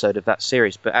penultimate episode of that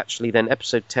series, but actually then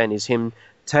episode 10 is him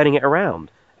turning it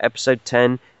around. Episode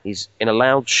 10, he's in a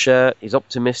loud shirt, he's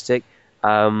optimistic,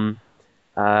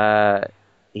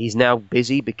 he's now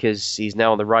busy because he's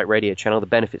now on the right radio channel. The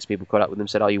benefits people caught up with him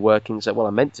said, "Are you working?" He said, "Well,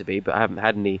 I'm meant to be, but I haven't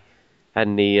had any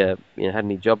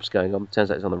jobs going on."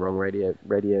 Turns out it's on the wrong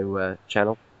radio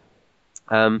channel.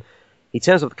 He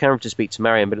turns off the camera to speak to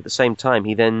Marion, but at the same time,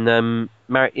 he then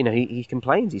he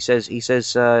complains. He says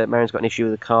Marion's got an issue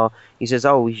with the car. He says,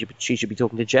 "Oh, she should be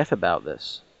talking to Geoff about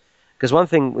this." Because one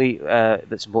thing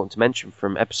that's important to mention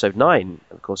from episode 9,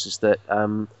 of course, is that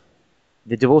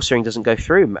the divorce hearing doesn't go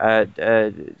through.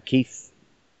 Keith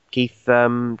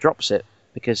drops it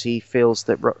because he feels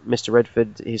that Mr.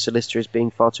 Redford, his solicitor, is being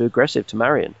far too aggressive to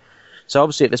Marion. So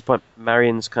obviously at this point,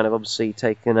 Marion's kind of obviously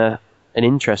taken an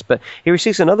interest, but he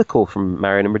receives another call from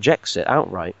Marion and rejects it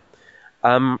outright.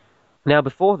 Now,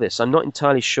 before this, I'm not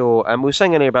entirely sure. We were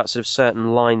saying earlier about sort of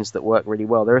certain lines that work really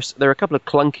well. There are a couple of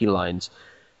clunky lines.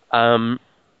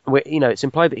 Where, it's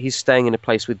implied that he's staying in a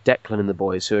place with Declan and the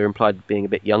boys, who are implied being a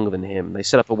bit younger than him. They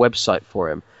set up a website for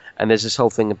him, and there's this whole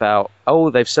thing about,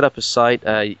 they've set up a site.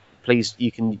 Please,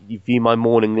 you view my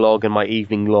morning log and my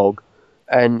evening log.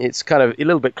 And it's kind of a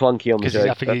little bit clunky on the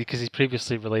joke. Because he's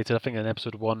previously related, I think in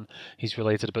episode 1, he's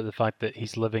related about the fact that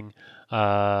he's living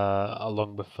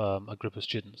along with a group of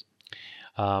students.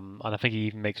 And I think he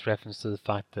even makes reference to the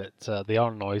fact that they are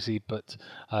noisy, but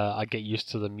I get used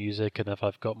to the music, and if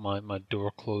I've got my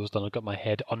door closed and I've got my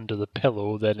head under the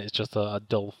pillow, then it's just a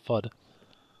dull thud.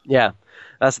 Yeah,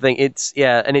 that's the thing.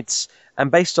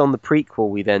 And based on the prequel,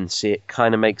 we then see it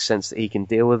kind of makes sense that he can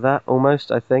deal with that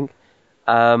almost, I think.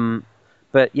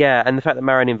 But yeah, and the fact that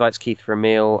Marion invites Keith for a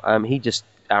meal, he just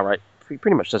outright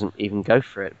pretty much doesn't even go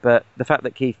for it. But the fact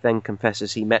that Keith then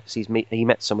confesses he met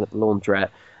someone at the laundrette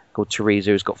called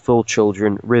Teresa, who's got 4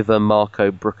 children: River,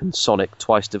 Marco, Brooke, and Sonic,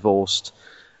 twice divorced.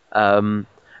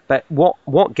 But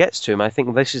what gets to him, I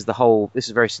think this is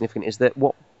very significant, is that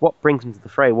what brings him to the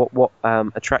fray, what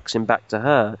attracts him back to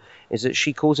her, is that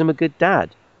she calls him a good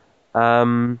dad.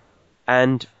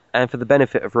 And for the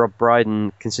benefit of Rob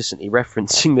Brydon consistently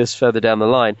referencing this further down the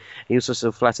line, he was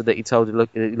also flattered that he told her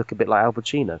look a bit like Al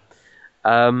Pacino.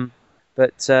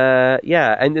 But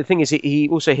yeah, and the thing is, he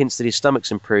also hints that his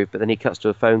stomach's improved, but then he cuts to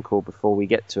a phone call before we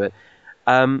get to it.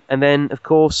 And then, of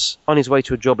course, on his way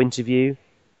to a job interview,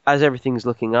 as everything's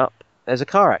looking up, there's a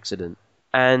car accident.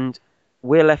 And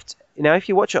we're left... Now, if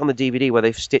you watch it on the DVD where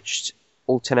they've stitched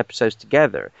all 10 episodes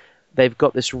together, they've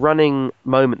got this running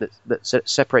moment that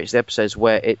separates the episodes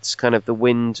where it's kind of the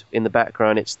wind in the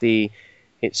background. It's the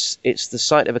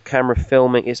sight of a camera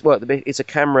filming... It's a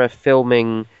camera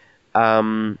filming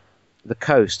the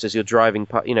coast as you're driving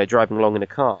along in a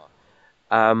car.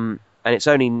 And it's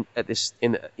only at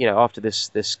after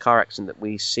this car accident that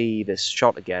we see this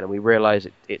shot again, and we realise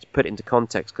it's put into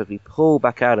context because we pull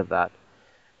back out of that,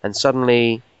 and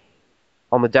suddenly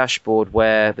on the dashboard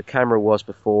where the camera was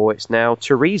before, it's now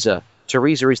Teresa.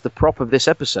 Teresa is the prop of this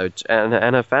episode, and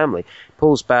her family.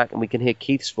 Pulls back, and we can hear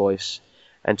Keith's voice,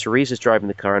 and Teresa's driving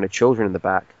the car, and her children in the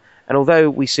back. And although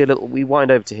we wind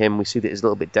over to him, we see that he's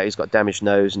he's got a damaged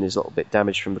nose and he's a little bit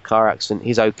damaged from the car accident.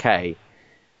 He's okay,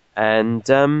 and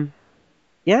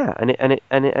yeah, and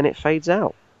it fades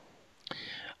out.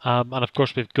 And of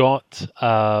course we've got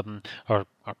our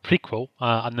prequel,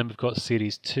 and then we've got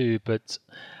series 2. But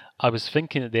I was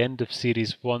thinking at the end of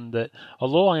series 1 that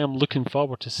although I am looking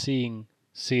forward to seeing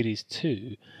series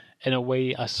 2, in a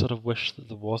way I sort of wish that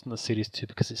there wasn't a series 2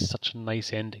 because it's such a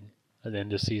nice ending at the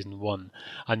end of season 1,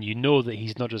 and you know that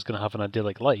he's not just going to have an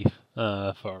idyllic life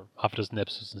for half a dozen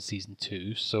episodes in season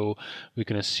 2, so we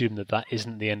can assume that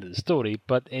isn't the end of the story.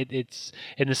 But it's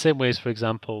in the same way as, for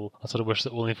example, I sort of wish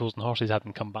that Only Fools and Horses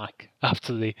hadn't come back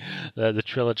after the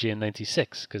trilogy in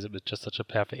 '96, because it was just such a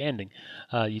perfect ending.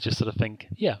 You just sort of think,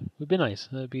 yeah, it would be nice.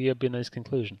 It'd be a nice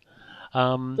conclusion.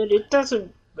 But it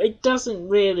doesn't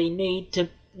really need to,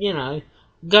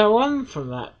 go on from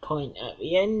that point at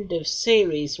the end of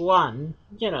series 1,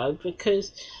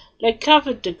 because they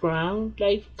covered the ground,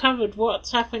 they've covered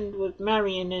what's happened with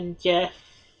Marion and Geoff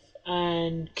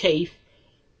and Keith,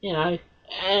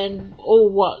 and all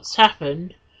what's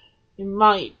happened. It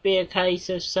might be a case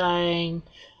of saying,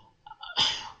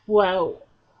 well,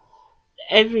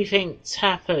 everything's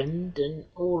happened and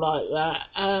all like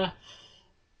that,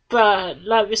 but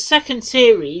like the second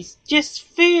series just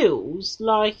feels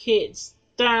like it's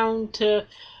down to,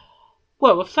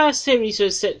 well, the first series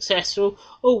was successful.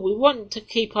 Oh, we want to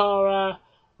keep our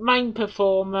main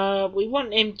performer. We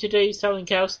want him to do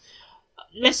something else.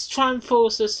 Let's try and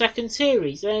force a second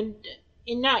series. And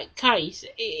in that case,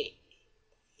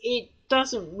 it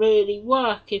doesn't really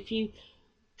work if you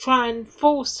try and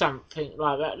force something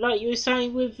like that. Like you were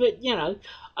saying with,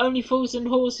 Only Fools and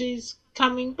Horses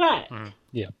coming back.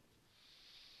 Yeah.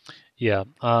 Yeah.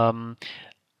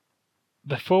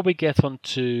 Before we get on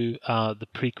to the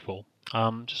prequel,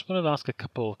 just wanted to ask a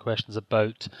couple of questions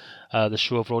about the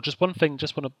show overall. Just one thing,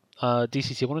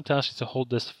 DCC, I wanted to ask you to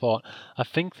hold this thought. I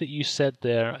think that you said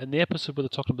there, in the episode where they're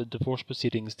talking about divorce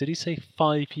proceedings, did he say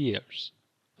 5 years?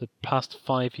 The past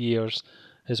 5 years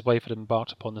his wife had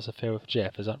embarked upon this affair with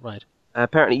Geoff, is that right?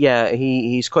 Apparently, yeah,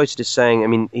 he's quoted as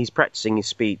saying, he's practicing his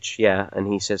speech, yeah,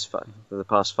 and he says for the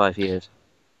past 5 years.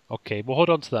 Okay, we'll hold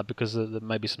on to that because there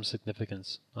might be some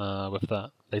significance with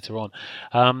that later on.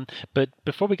 But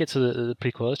before we get to the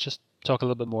prequel, let's just talk a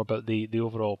little bit more about the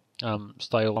overall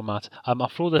style format. I'll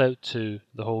throw that out to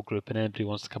the whole group, and anybody who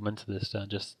wants to come into this,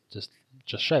 just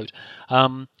shout.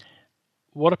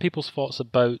 What are people's thoughts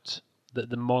about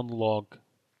the monologue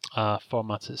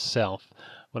format itself?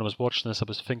 When I was watching this, I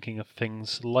was thinking of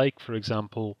things like, for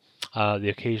example, the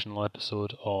occasional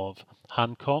episode of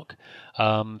Hancock,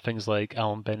 things like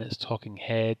Alan Bennett's Talking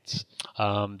Heads,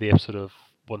 the episode of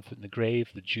One Foot in the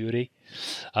Grave, The Jury,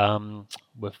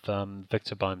 with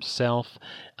Victor by himself.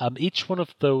 Each one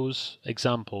of those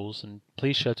examples, and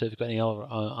please shout out if you've got any other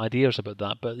ideas about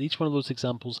that, but each one of those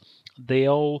examples, they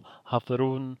all have their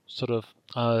own sort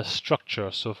of structure.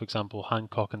 So, for example,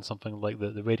 Hancock and something like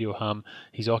the radio ham,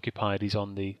 he's occupied, he's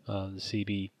on the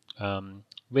CB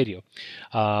radio.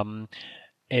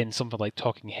 In something like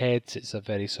Talking Heads, it's a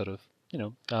very sort of,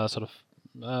 you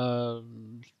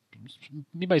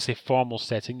might say formal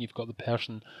setting. You've got the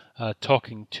person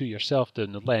talking to yourself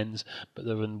down the lens, but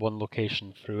they're in one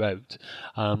location throughout.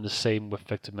 The same with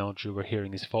Victor Meldrew, we're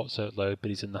hearing his thoughts out loud, but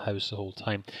he's in the house the whole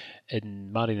time.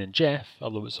 In Marion and Geoff,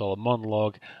 although it's all a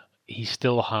monologue, he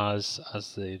still has,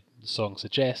 as the song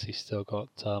suggests, he's still got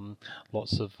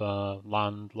lots of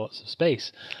land, lots of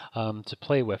space to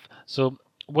play with. So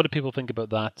what do people think about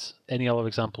that? Any other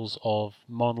examples of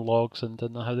monologues and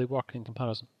how they work in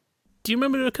comparison? Do you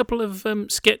remember a couple of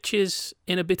sketches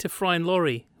in A Bit of Fry and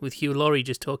Laurie with Hugh Laurie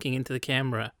just talking into the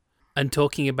camera and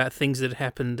talking about things that had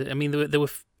happened? I mean, there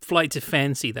were Flights of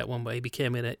Fancy, that one where he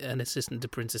became an assistant to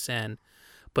Princess Anne.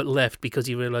 but left because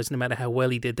he realised no matter how well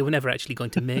he did, they were never actually going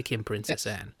to make him Princess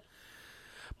Anne.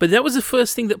 But that was the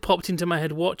first thing that popped into my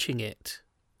head watching it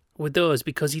with those,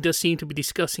 because he does seem to be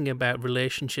discussing about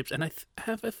relationships, and I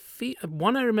have a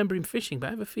one I remember him fishing, but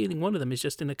I have a feeling one of them is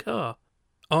just in a car,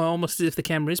 or almost as if the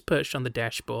camera is perched on the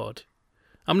dashboard.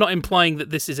 I'm not implying that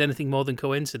this is anything more than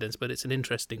coincidence, but it's an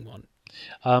interesting one.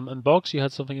 And Boggs, you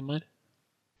had something in mind?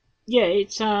 Yeah,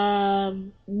 it's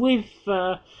with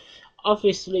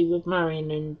obviously with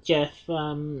Marion and Geoff.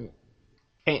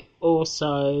 It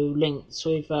also links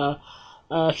with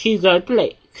Hugo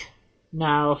Blick.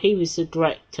 Now, he was the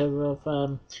director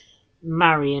of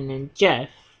Marion and Geoff.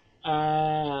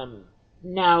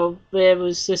 Now, there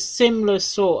was a similar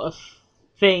sort of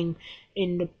thing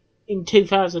in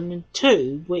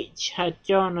 2002, which had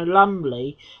Joanna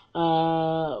Lumley,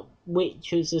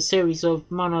 which was a series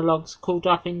of monologues called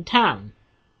Up in Town.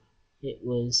 It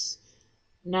was.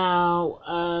 Now,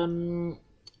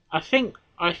 I think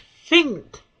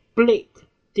Blick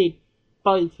did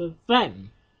both of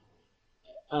them.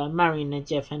 Marion and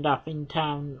Geoff and Up in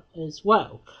Town as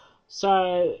well.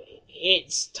 So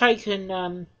it's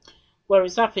taken,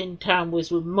 whereas Up in Town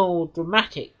was a more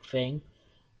dramatic thing,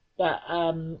 that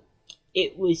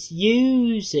it was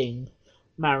using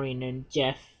Marion and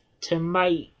Geoff to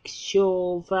make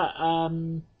sure that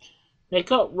they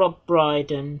got Rob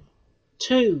Brydon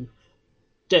to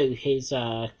do his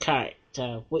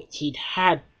character, which he'd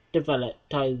had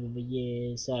developed over the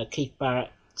years, Keith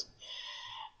Barrett.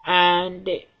 And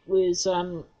it was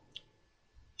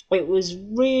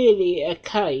really a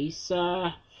case.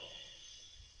 The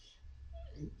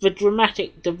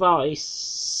dramatic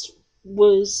device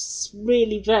was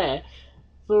really there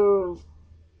for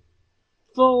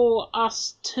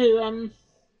us to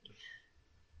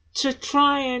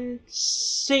try and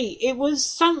see. It was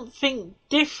something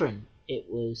different. It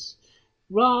was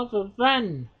rather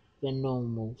than the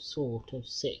normal sort of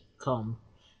sitcom.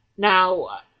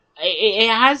 Now, it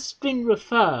has been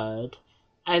referred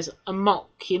as a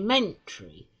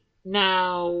mockumentary.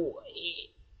 Now,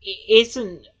 it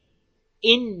isn't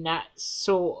in that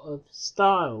sort of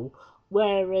style,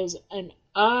 whereas an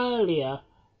earlier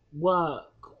work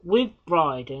with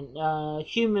Brydon,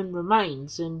 Human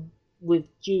Remains, and with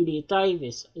Julia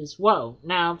Davis as well.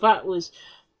 Now, that was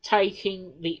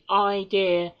taking the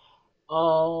idea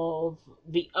of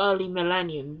the early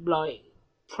millennium, like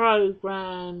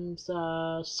programs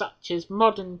such as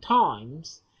Modern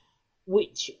Times,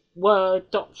 which were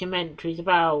documentaries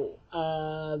about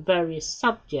various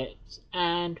subjects,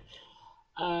 and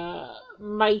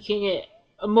making it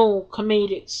a more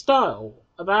comedic style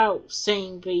about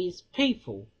seeing these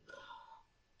people.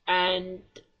 And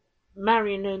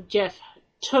Marion and Geoff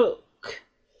took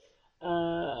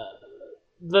the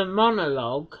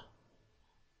monologue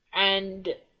and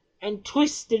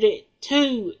twisted it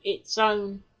to its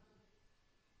own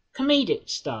comedic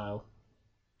style.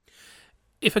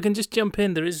 If I can just jump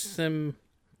in, there is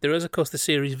of course the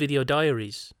series Video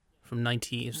Diaries from I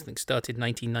think started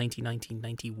 1990,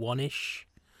 1991-ish.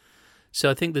 So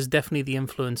I think there's definitely the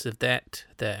influence of that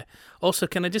there. Also,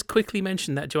 can I just quickly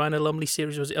mention that Joanna Lumley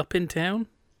series, was it Up in Town?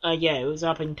 Yeah, it was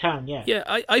Up in Town, yeah. Yeah,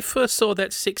 I first saw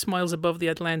that 6 miles above the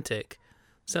Atlantic.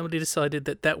 Somebody decided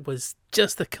that was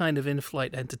just the kind of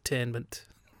in-flight entertainment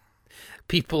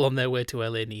people on their way to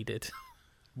LA needed.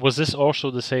 Was this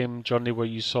also the same journey where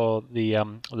you saw the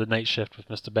night shift with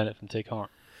Mr. Bennett from Take Heart?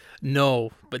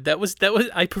 No, but that was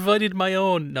I provided my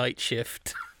own night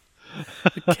shift.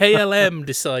 KLM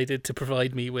decided to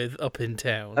provide me with Up in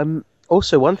Town.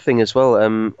 Also, one thing as well,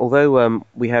 although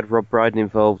we had Rob Brydon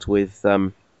involved with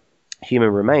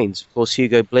Human Remains, of course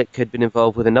Hugo Blick had been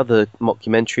involved with another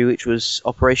mockumentary, which was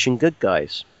Operation Good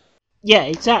Guys. Yeah,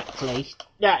 exactly.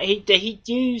 Yeah, he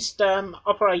used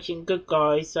Operation Good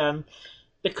Guys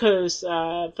because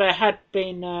there had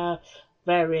been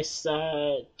various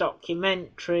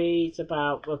documentaries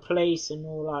about the police and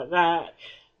all like that.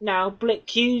 Now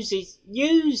Blick uses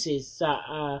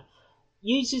that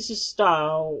uses a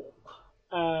style,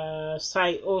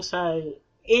 say also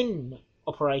in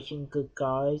Operation Good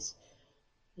Guys,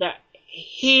 that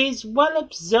he is well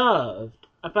observed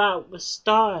about the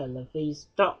style of these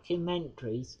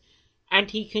documentaries, and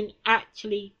he can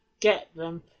actually get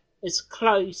them as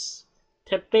close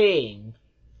to being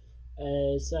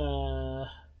as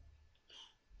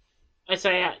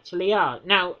they actually are.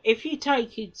 Now, if you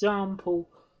take example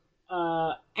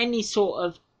any sort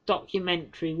of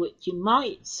documentary which you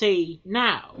might see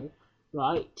now,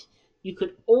 right, you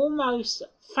could almost,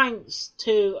 thanks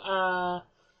to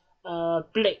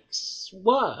Blick's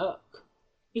work,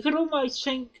 you could almost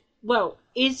think, well,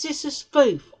 is this a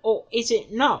spoof or is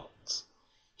it not?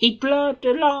 he blurred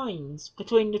the lines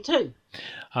between the two.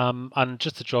 And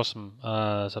just to draw some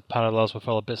parallels with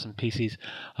other bits and pieces,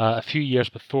 a few years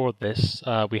before this,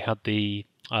 we had the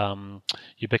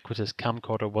ubiquitous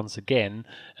camcorder once again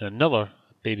in another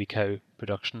Baby Cow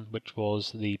production, which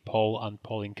was the Paul and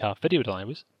Pauline Calf video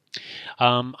diaries.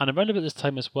 And around about this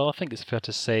time as well, I think it's fair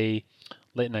to say,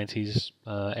 late 90s,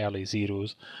 early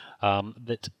zeros,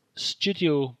 that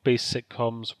studio-based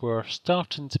sitcoms were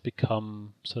starting to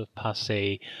become sort of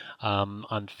passé,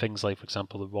 and things like, for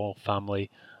example, The Royal Family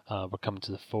were coming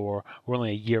to the fore. We're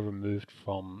only a year removed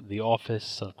from The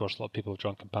Office, and of course a lot of people have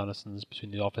drawn comparisons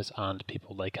between The Office and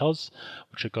People Like Us,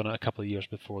 which had gone out a couple of years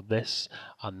before this,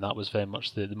 and that was very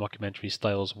much the mockumentary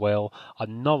style as well.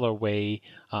 Another way,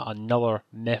 another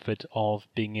method of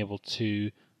being able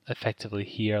to effectively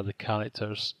hear the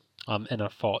characters' inner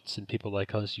thoughts. In People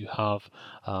Like Us, you have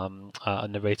a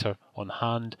narrator on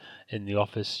hand. In The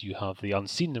Office, you have the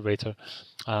unseen narrator,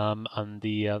 and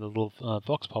the little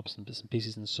vox pops and bits and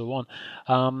pieces and so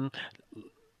on.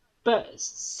 But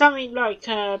something like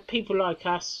People Like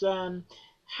Us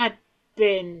had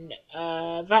been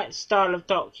that style of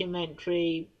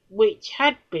documentary which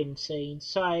had been seen,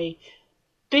 say,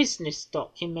 business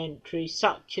documentaries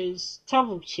such as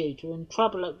Troubleshooter and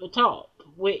Trouble at the Top,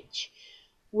 which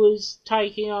was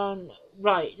taking on,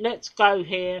 right, let's go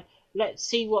here, let's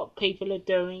see what people are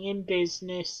doing in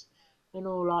business and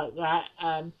all like that.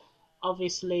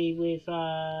 Obviously with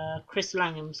Chris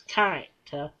Langham's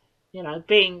character,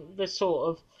 being the sort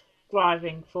of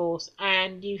driving force,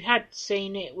 and you had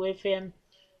seen it with him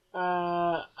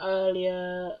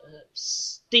earlier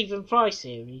Stephen Fry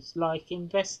series like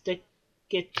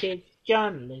investigative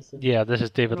journalism. Yeah, this is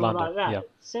David and all Lander. like that. Yeah.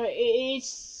 So it is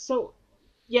sort.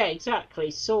 Yeah,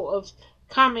 exactly. Sort of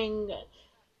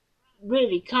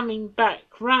really coming back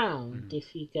round,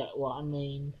 if you get what I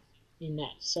mean, in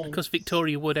that sense. Because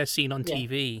Victoria Wood has seen on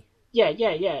TV. Yeah.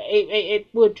 It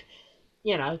would,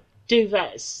 do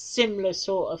that similar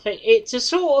sort of thing. It's a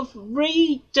sort of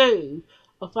redo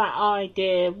of that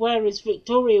idea, whereas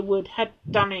Victoria Wood had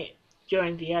done it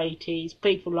during the 80s,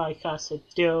 People Like Us are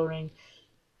during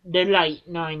the late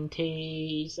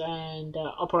 90s, and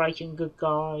Operation Good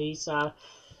Guys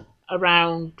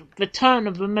around the turn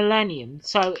of the millennium.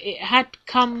 So it had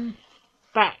come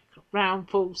back round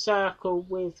full circle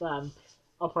with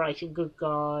Operation Good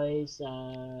Guys,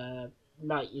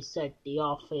 like you said, The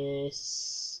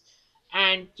Office,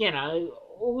 and,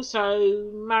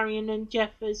 also Marion and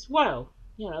Geoff as well.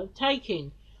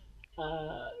 Taking,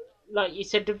 like you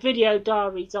said, the video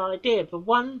diaries idea, the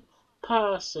one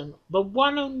person, the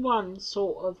one-on-one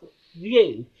sort of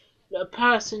view, a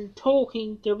person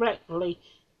talking directly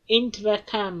into their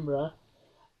camera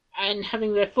and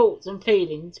having their thoughts and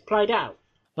feelings played out.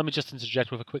 Let me just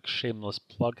interject with a quick shameless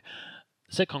plug.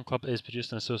 The Sitcom Club is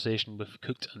produced in association with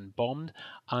Cooked and Bombed,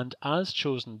 and as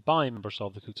chosen by members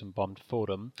of the Cooked and Bombed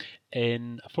forum,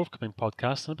 in a forthcoming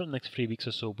podcast, in about the next 3 weeks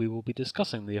or so, we will be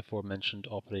discussing the aforementioned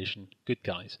Operation Good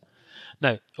Guys.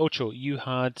 Now, Ocho, you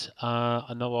had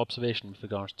another observation with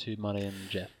regards to Marion and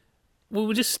Geoff. We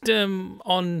were just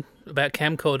on about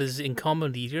camcorders in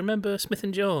comedy. Do you remember Smith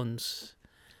and Jones?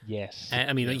 Yes.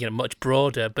 I mean, much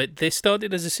broader, but they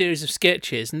started as a series of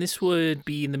sketches, and this would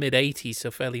be in the mid-'80s,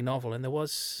 so fairly novel, and there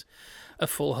was a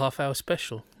full half-hour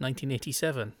special,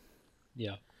 1987.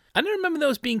 Yeah. And I remember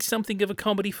those being something of a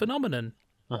comedy phenomenon.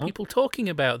 People talking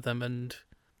about them, and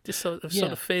just sort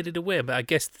of faded away. But I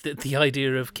guess the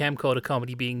idea of camcorder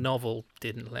comedy being novel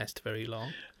didn't last very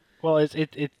long. Well, I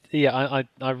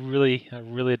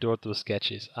really adored those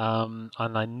sketches, and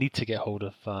I need to get hold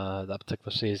of that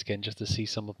particular series again just to see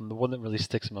some of them. The one that really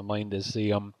sticks in my mind is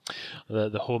the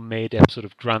homemade episode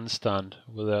of Grandstand,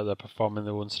 where they're performing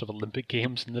their own sort of Olympic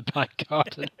Games in the back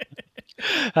garden.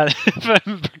 And if I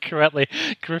remember correctly,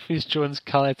 Griffith Jones'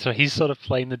 character, he's sort of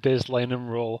playing the Des Lynam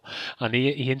role, and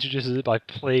he introduces it by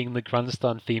playing the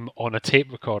Grandstand theme on a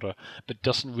tape recorder, but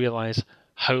doesn't realise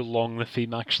how long the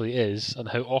theme actually is and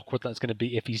how awkward that's going to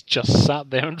be if he's just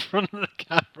sat there in front of the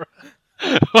camera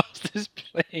whilst he's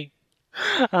playing.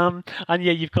 And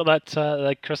yeah, you've got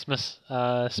that Christmas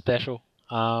special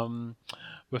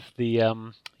with the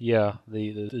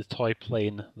toy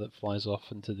plane that flies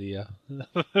off into the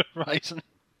horizon.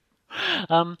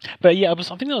 But yeah, I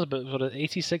think that was about sort of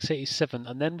 86, 87,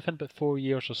 and then within about 4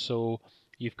 years or so,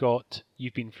 you've got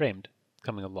You've Been Framed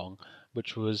coming along,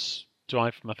 which was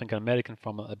derived from, I think, an American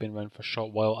film that had been around for a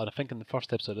short while, and I think in the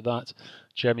first episode of that,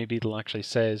 Jeremy Beadle actually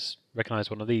says, recognise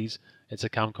one of these, it's a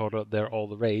camcorder, they're all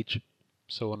the rage,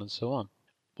 so on and so on.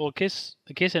 Well, in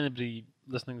case anybody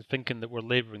listening thinking that we're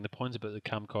labouring the points about the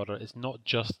camcorder, it's not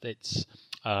just its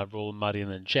role in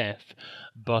Marion and Geoff,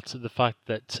 but the fact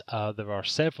that there are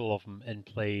several of them in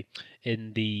play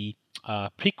in the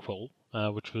prequel,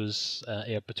 which was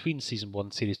aired between Season 1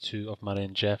 and Series 2 of Marion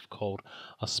and Geoff, called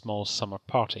A Small Summer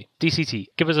Party. DCT,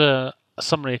 give us a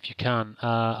summary, if you can,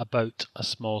 about A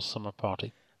Small Summer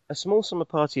Party. A Small Summer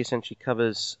Party essentially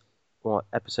covers what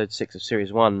Episode 6 of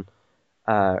Series 1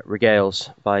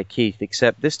 regales by Keith,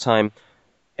 except this time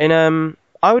in,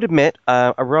 I would admit,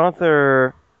 a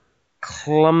rather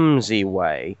clumsy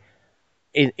way,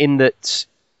 in that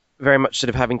very much sort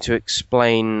of having to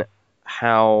explain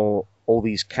how all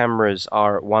these cameras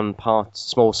are at one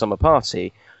small summer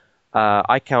party.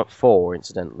 I count 4,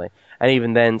 incidentally, and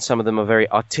even then some of them are very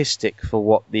artistic for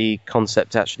what the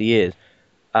concept actually is,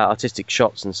 artistic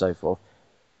shots and so forth.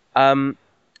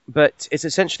 But it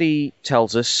essentially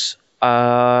tells us,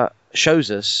 shows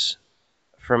us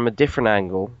from a different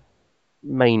angle,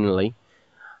 mainly,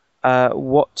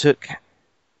 what took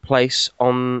place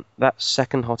on that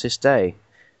second hottest day,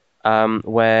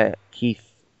 where Keith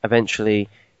eventually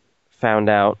found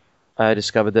out,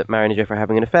 discovered that Marion and Geoff were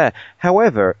having an affair.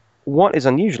 However, what is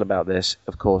unusual about this,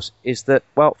 of course, is that,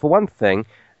 well, for one thing,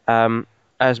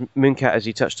 as Mooncat, as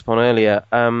you touched upon earlier,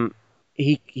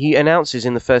 he announces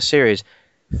in the first series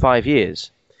 5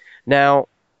 years. Now,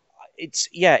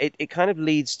 it kind of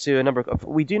leads to a number of...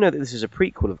 We do know that this is a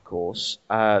prequel, of course,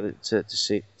 to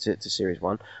Series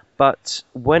 1, but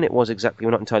when it was exactly,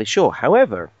 we're not entirely sure.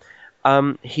 However,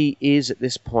 he is, at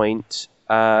this point,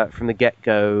 from the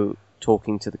get-go,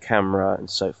 talking to the camera and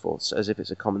so forth, so as if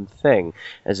it's a common thing,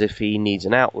 as if he needs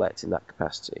an outlet in that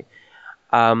capacity.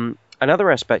 Another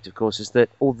aspect, of course, is that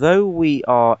although we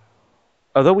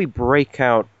break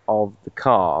out of the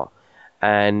car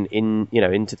and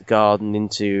into the garden,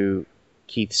 into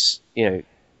Keith's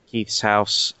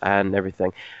house and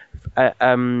everything,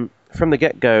 from the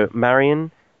get-go,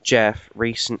 Marion, Geoff,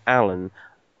 Reese, and Alan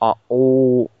are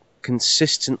all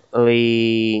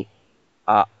consistently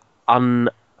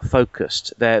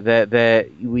unfocused.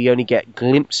 We only get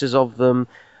glimpses of them.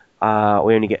 We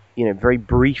only get very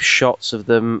brief shots of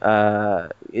them.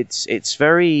 It's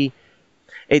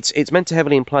meant to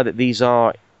heavily imply that these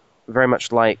are very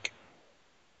much like...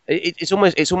 It's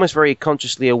almost very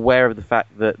consciously aware of the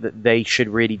fact that they should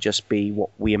really just be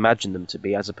what we imagine them to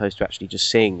be, as opposed to actually just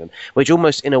seeing them, which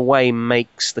almost in a way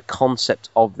makes the concept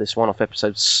of this one-off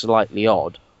episode slightly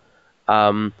odd,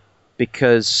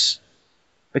 because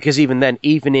even then,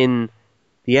 even in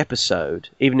this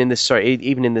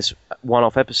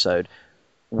one-off episode,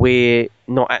 we're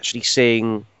not actually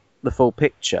seeing the full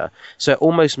picture, so it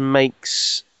almost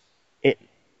makes it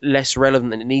less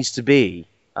relevant than it needs to be.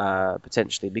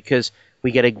 Potentially, because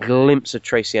we get a glimpse of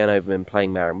Tracy Ann Overman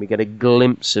playing Marion, we get a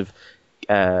glimpse of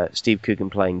Steve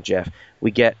Coogan playing Geoff. We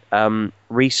get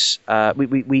Reese.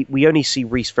 We only see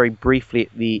Reese very briefly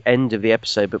at the end of the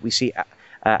episode, but we see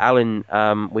Alan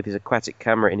with his aquatic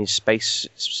camera in his space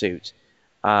suit,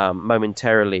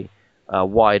 momentarily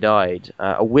wide-eyed,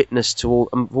 a witness to all.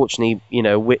 Unfortunately,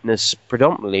 witness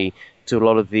predominantly to a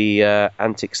lot of the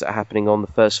antics that are happening on the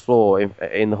first floor,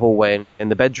 in the hallway, and in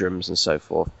the bedrooms and so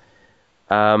forth.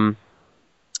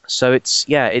 So it's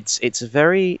a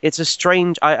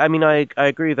strange. I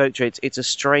agree with Ocho. It's a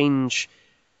strange.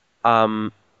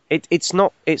 It's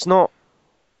not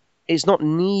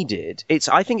needed.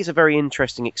 I think it's a very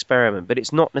interesting experiment, but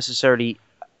it's not necessarily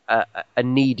a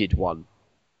needed one.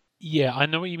 Yeah, I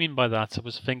know what you mean by that. I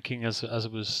was thinking as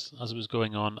it was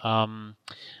going on,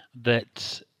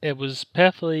 that it was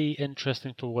perfectly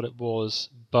interesting for what it was,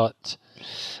 but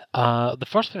the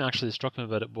first thing actually that struck me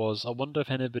about it was, I wonder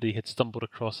if anybody had stumbled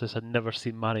across this, had never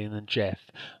seen Marion and Geoff.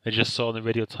 They just saw in the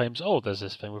Radio Times, oh, there's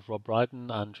this thing with Rob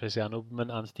Brydon and Tracy Ann Overman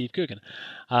and Steve Coogan.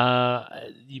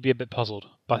 You'd be a bit puzzled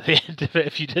by the end of it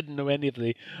if you didn't know any of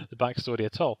the backstory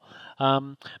at all.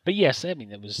 But yes, I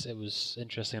mean, it was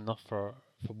interesting enough for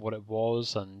what it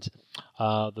was, and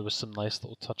there was some nice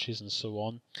little touches and so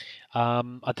on.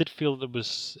 I did feel that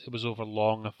it was over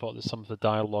long. I thought that some of the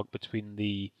dialogue between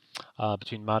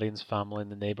Marion's family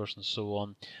and the neighbours and so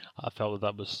on, I felt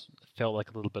that felt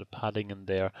like a little bit of padding in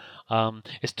there.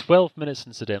 It's 12 minutes,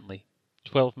 incidentally.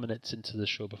 12 minutes into the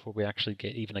show before we actually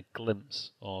get even a glimpse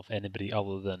of anybody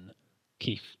other than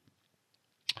Keith.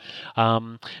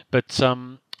 Bog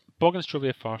and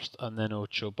Strovia first, and then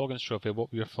Ocho. Bog and Strovia,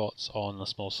 what were your thoughts on A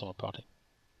Small Summer Party?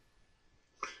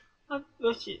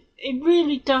 It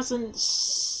really doesn't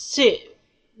sit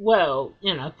well,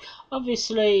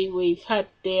 Obviously, we've had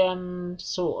the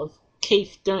sort of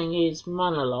Keith doing his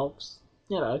monologues,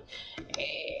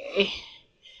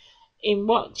 In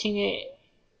watching it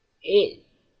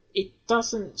it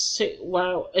doesn't sit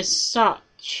well as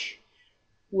such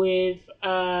with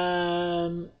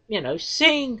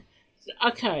seeing.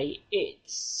 Okay,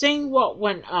 it's seeing what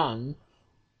went on,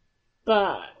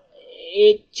 but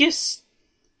it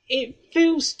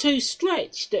feels too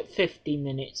stretched at 50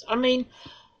 minutes. I mean,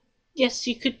 yes,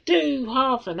 you could do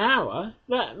half an hour,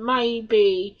 but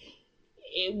maybe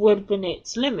it would have been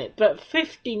its limit. But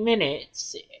 50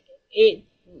 minutes, it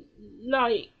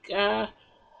like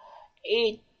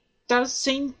it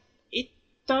it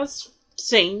does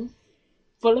seem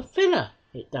full of filler.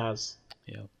 It does.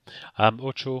 Yeah.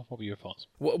 Ocho, what were your thoughts?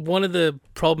 One of the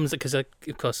problems, because of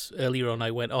course earlier on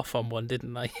I went off on one,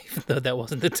 didn't I? Even though that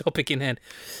wasn't the topic in hand.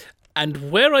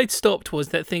 And where I'd stopped was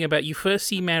that thing about you first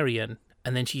see Marion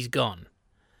and then she's gone,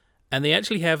 and they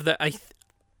actually have that.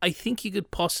 I think you could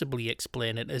possibly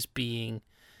explain it as being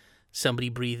somebody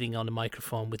breathing on a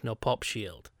microphone with no pop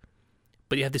shield,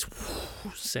 but you have this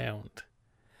sound.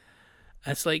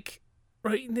 And it's like,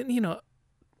 right,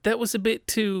 that was a bit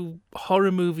too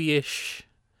horror movie-ish.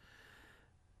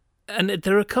 And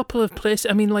there are a couple of places,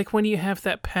 I mean, like when you have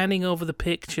that panning over the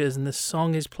pictures and the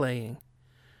song is playing.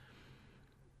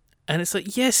 And it's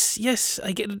like, yes,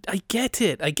 I get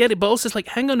it. But also it's like,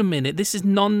 hang on a minute, this is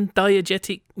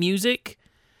non-diegetic music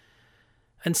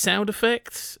and sound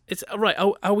effects. It's right.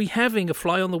 Are we having a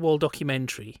fly-on-the-wall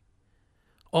documentary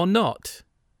or not?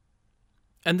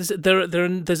 And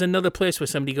there's another place where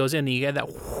somebody goes in and you get that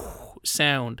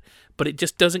sound, but it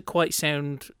just doesn't quite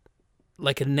sound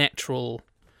like a natural,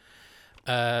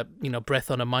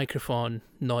 breath on a microphone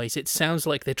noise. It sounds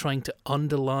like they're trying to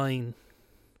underline.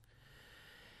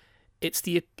 It's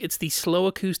the slow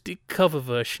acoustic cover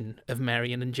version of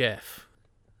Marion and Geoff,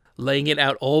 laying it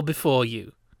out all before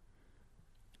you.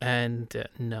 And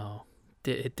no,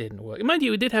 it didn't work. Mind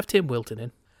you, it did have Tim Wilton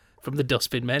in from the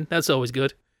Dustbin Men. That's always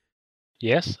good.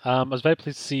 Yes, I was very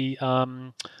pleased to see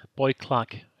Boy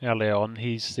Clack earlier on.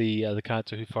 He's the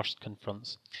character who first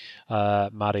confronts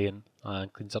Marion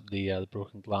and cleans up the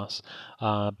broken glass.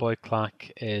 Boy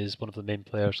Clack is one of the main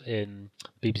players in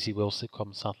BBC Will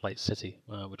sitcom Satellite City,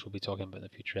 which we'll be talking about in a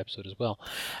future episode as well.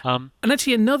 And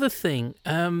actually, another thing,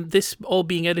 this all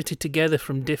being edited together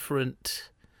from different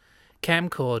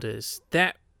camcorders,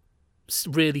 that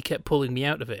really kept pulling me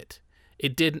out of it.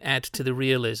 It didn't add to the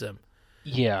realism.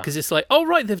 Yeah, because it's like, oh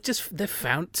right, they've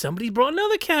found somebody's brought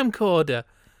another camcorder.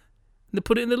 They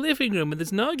put it in the living room, and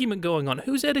there's an argument going on.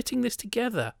 Who's editing this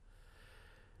together?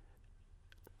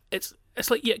 It's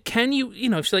like, yeah, can you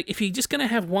it's like, if you're just gonna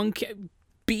have one,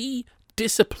 be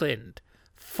disciplined.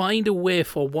 Find a way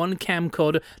for one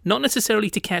camcorder, not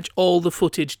necessarily to catch all the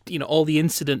footage, all the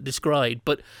incident described,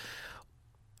 but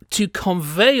to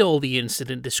convey all the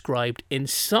incident described in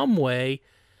some way,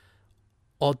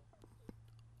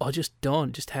 or just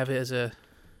don't. Just have it as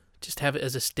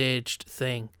a staged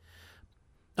thing.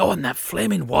 Oh, and that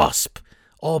flaming wasp,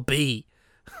 or bee,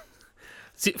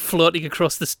 is it floating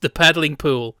across the paddling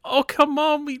pool? Oh, come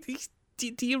on!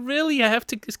 Do you really have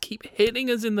to just keep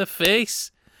hitting us in the face?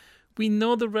 We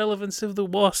know the relevance of the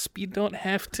wasp. You don't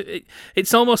have to.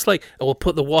 It's almost like, oh, we'll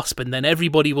put the wasp, and then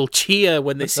everybody will cheer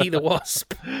when they see the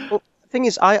wasp. Well, the thing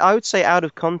is, I would say out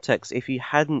of context, if you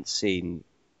hadn't seen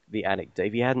the anecdote,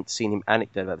 if you hadn't seen him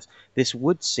anecdote about this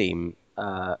would seem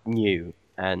new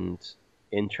and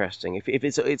interesting. If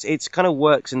it's kind of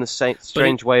works in the same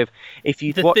strange way of, if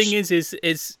you the thing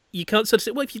is you can't sort of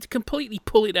say, well, if you completely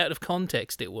pull it out of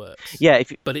context, it works. Yeah,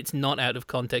 but it's not out of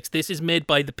context. This is made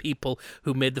by the people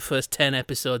who made the first 10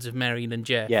 episodes of Marion and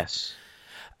Geoff. Yes.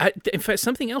 In fact,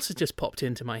 something else has just popped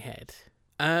into my head.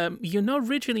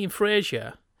 Originally in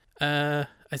Frasier,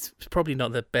 it's probably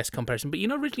not the best comparison, but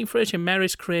originally in Frasier,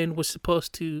 Maris Crane was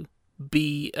supposed to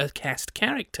be a cast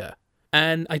character.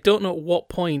 And I don't know at what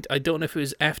point, I don't know if it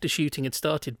was after shooting had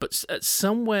started, but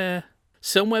somewhere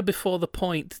before the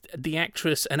point an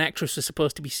actress was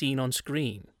supposed to be seen on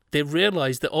screen, they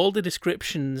realised that all the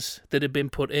descriptions that had been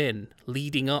put in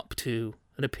leading up to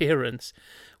an appearance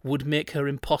would make her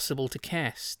impossible to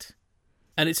cast.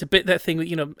 And it's a bit that thing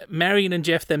that, Marion and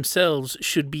Geoff themselves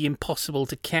should be impossible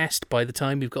to cast by the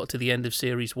time we've got to the end of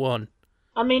Series 1.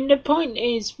 I mean, the point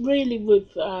is really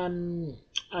with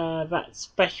that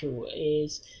special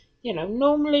is,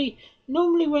 normally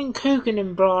when Coogan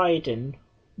and Brydon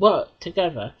work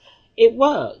together, it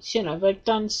works. They've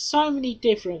done so many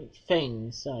different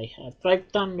things.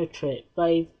 They've done The Trip,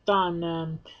 they've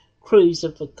done Cruise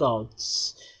of the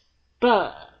Gods,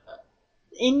 but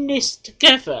in this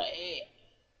together,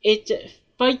 they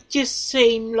just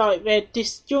seem like they're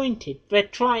disjointed. They're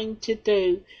trying to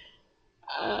do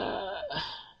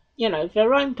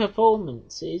their own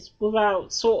performances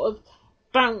without sort of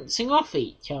bouncing off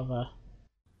each other.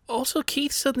 Also,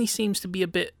 Keith suddenly seems to be a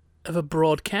bit of a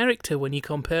broad character when you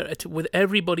compare it with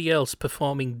everybody else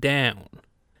performing down.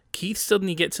 Keith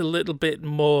suddenly gets a little bit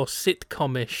more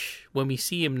sitcom-ish when we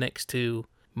see him next to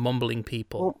mumbling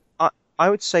people. Well, I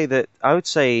would say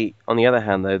on the other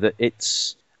hand though that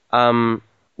it's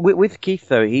with Keith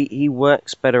though he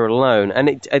works better alone,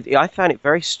 and I found it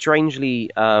very strangely.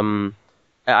 I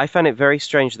found it very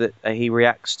strange that he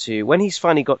reacts to when he's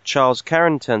finally got Charles.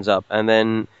 Karen turns up, and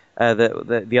then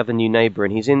the other new neighbour,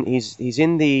 and he's in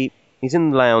the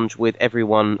lounge with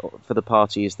everyone for the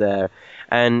party is there,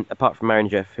 and apart from Marion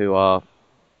and Geoff, who are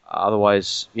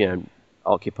otherwise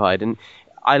occupied. And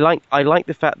I like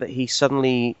the fact that he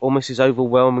suddenly almost is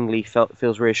overwhelmingly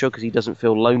feels reassured because he doesn't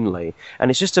feel lonely,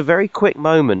 and it's just a very quick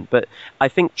moment. But I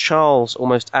think Charles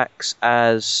almost acts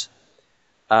as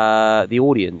the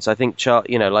audience. I think Charles,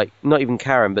 like not even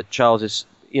Karen, but Charles is,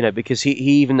 because he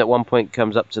even at one point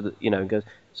comes up to the, and goes,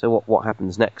 so what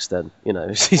happens next then?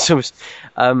 He's almost,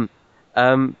 but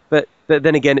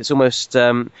then again, it's almost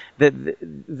the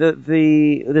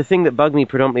thing that bugged me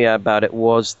predominantly about it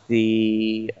was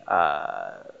the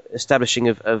establishing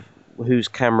of whose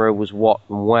camera was what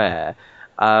and where.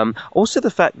 Also,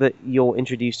 the fact that you're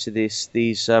introduced to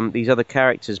these other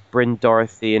characters, Bryn,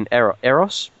 Dorothy, and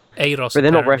Eros. Eros, but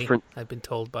they're not referenced. I've been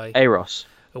told by Eros,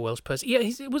 a Welsh person.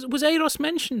 Yeah, was Eros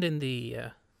mentioned in the?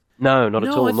 No, not at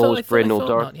all. Nor was Bryn or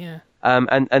Dorothy. Yeah.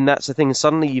 And that's the thing.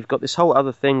 Suddenly, you've got this whole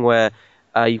other thing where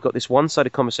you've got this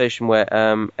one-sided conversation where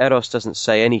Eros doesn't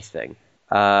say anything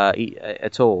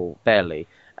at all, barely,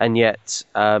 and yet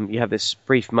you have this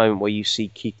brief moment where you see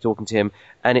Keith talking to him,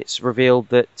 and it's revealed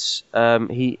that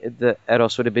that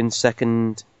Eros would have been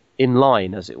second in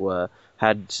line, as it were,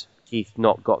 had Keith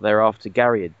not got there after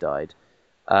Gary had died.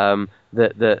 And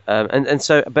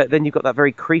so, but then you've got that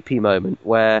very creepy moment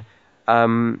where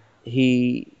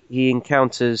he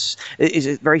encounters. It's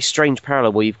a very strange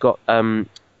parallel where you've got Alan,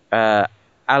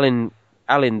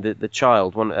 the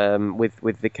child,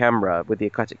 with the camera, with the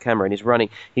aquatic camera, and he's running.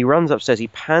 He runs upstairs. He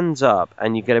pans up,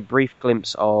 and you get a brief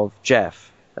glimpse of Geoff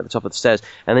at the top of the stairs,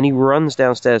 and then he runs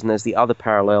downstairs, and there's the other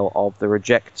parallel of the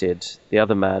rejected, the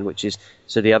other man, which is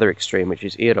the other extreme, which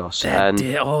is Eros.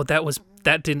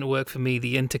 That didn't work for me.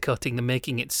 The intercutting, the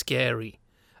making it scary.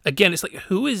 Again, it's like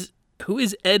who is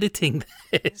editing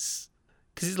this?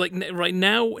 Because it's like right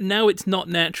now it's not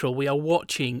natural. We are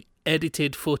watching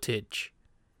edited footage,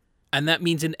 and that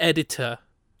means an editor,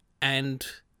 and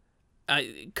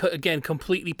again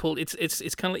completely pulled.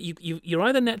 It's kind of like you're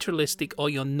either naturalistic or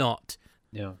you're not.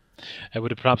 Yeah, it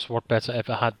would have perhaps worked better if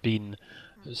it had been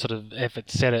if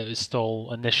it said it was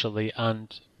stall initially,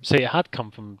 and say it had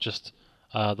come from just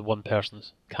the one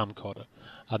person's camcorder,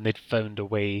 and they'd found a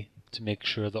way to make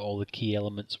sure that all the key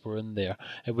elements were in there.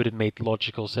 It would have made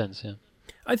logical sense.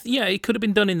 Yeah. It could have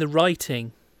been done in the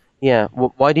writing. Yeah.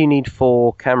 Well, why do you need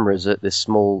 4 cameras at this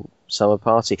small summer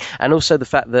party? And also the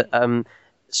fact that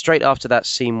straight after that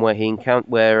scene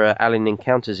where Alan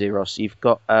encounters Eros, you've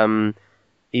got him,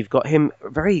 a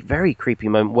very, very creepy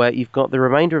moment where you've got the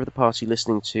remainder of the party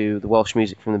listening to the Welsh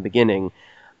music from the beginning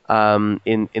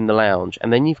in the lounge,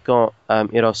 and then you've got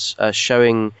Eros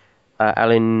showing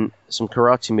Alan some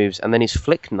karate moves and then his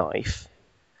flick knife,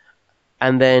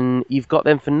 and then you've got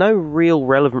them for no real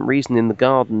relevant reason in the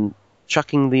garden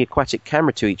chucking the aquatic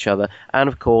camera to each other, and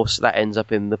of course that ends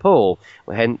up in the pool,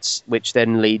 which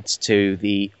then leads to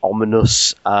the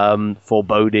ominous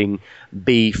foreboding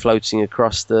bee floating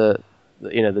across the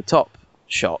top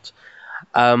shot.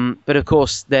 But of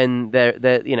course, then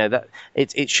that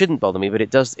it shouldn't bother me, but it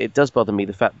does bother me,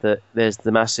 the fact that there's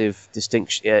the massive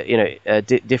distinction,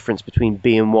 difference between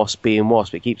bee and wasp.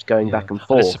 It keeps going back and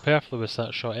forth. And it's superfluous,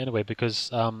 that shot anyway, because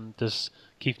does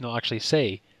Keith not actually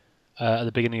say at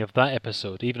the beginning of that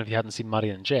episode, even if you hadn't seen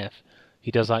Marion and Geoff, he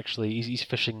does actually, he's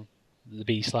fishing the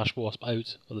bee/wasp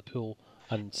out of the pool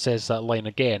and says that line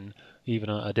again, even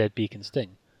a dead bee can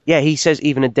sting. Yeah, he says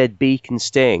even a dead bee can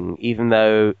sting, even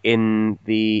though in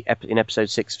episode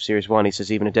 6 of series 1 he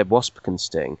says even a dead wasp can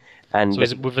sting. And so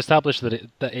we've established that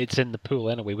it's in the pool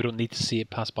anyway. We don't need to see it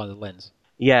pass by the lens.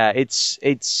 Yeah, it's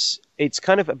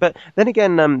kind of, but then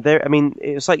again,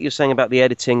 it's like you're saying about the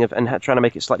editing and trying to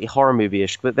make it slightly horror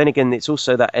movie-ish. But then again, it's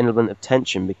also that element of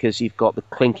tension, because you've got the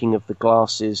clinking of the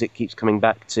glasses. It keeps coming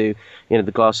back to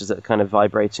the glasses that are kind of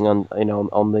vibrating on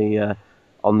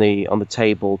the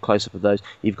table, close up of those.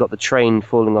 You've got the train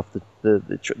falling off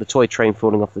the toy train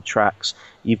falling off the tracks.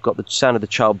 You've got the sound of the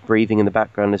child breathing in the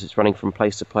background as it's running from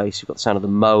place to place. You've got the sound of the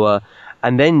mower,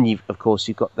 and then you've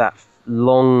got that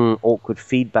long awkward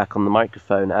feedback on the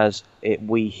microphone as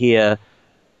we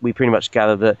pretty much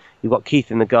gather that you've got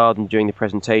Keith in the garden doing the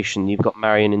presentation. You've got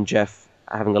Marion and Geoff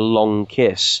having a long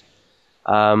kiss.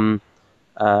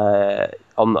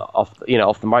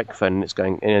 Off the microphone, and it's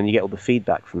going, and you get all the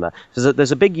feedback from that. So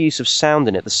there's a big use of sound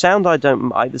in it. The sound I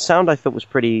thought was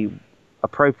pretty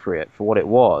appropriate for what it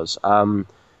was.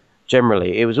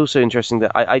 Generally, it was also interesting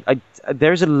that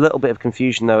there is a little bit of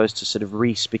confusion though as to sort of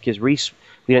Reese, because Reese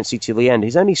we don't see till the end.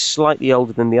 He's only slightly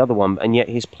older than the other one, and yet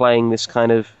he's playing this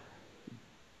kind of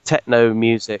techno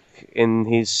music in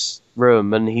his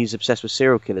room, and he's obsessed with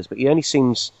serial killers. But he only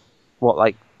seems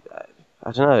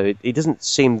I don't know. He doesn't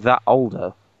seem that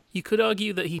older. You could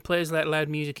argue that he plays that loud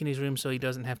music in his room so he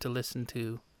doesn't have to listen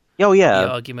to the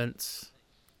arguments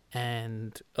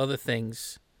and other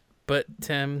things. But,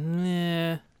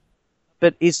 yeah.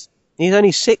 But he's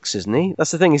only 6, isn't he?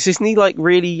 That's the thing. Isn't he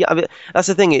really... I mean, that's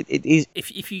the thing.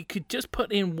 If you could just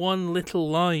put in one little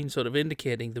line sort of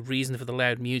indicating the reason for the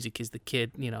loud music is the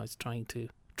kid, is trying to...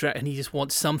 And he just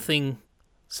wants something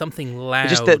loud.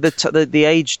 Just the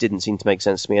age didn't seem to make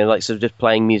sense to me. Sort of just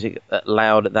playing music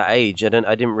loud at that age. I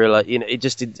didn't realize. It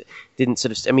just didn't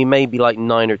sort of. I mean, maybe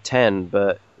 9 or 10,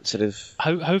 but sort of.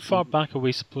 How far back are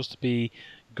we supposed to be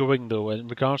going though in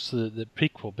regards to the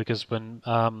prequel? Because when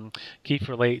Keith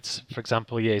relates, for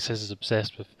example, he says he's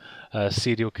obsessed with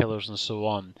serial killers and so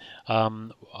on.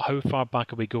 How far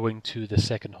back are we going to the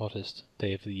second hottest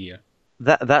day of the year?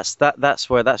 That's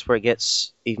where it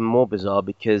gets even more bizarre,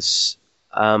 because.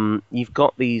 You've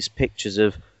got these pictures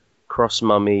of cross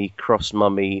mummy,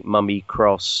 mummy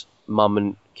cross, mum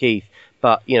and Keith,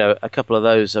 but a couple of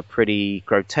those are pretty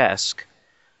grotesque,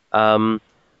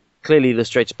 clearly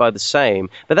illustrated by the same.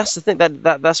 But that's the thing,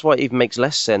 that's why it even makes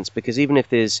less sense, because if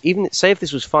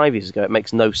this was 5 years ago, it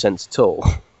makes no sense at all.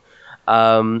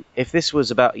 If this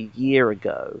was about a year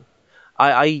ago,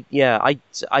 I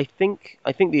think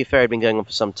the affair had been going on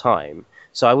for some time.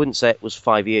 So I wouldn't say it was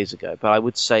 5 years ago, but I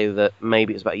would say that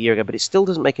maybe it was about a year ago. But it still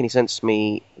doesn't make any sense to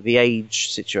me, the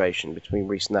age situation between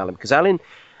Reese and Alan, because Alan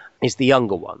is the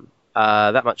younger one.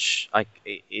 That much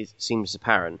it seems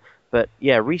apparent. But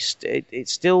yeah, Reese,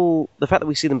 it's still... The fact that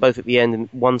we see them both at the end, and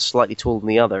one slightly taller than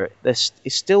the other, he's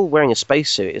still wearing a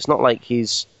spacesuit. It's not like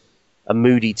he's a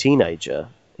moody teenager.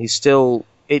 He's still...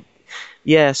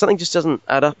 something just doesn't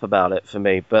add up about it for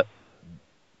me, but...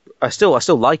 I still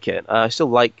like it. I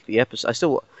still like the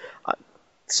episode.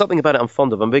 Something about it I'm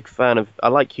fond of. I'm a big fan of. I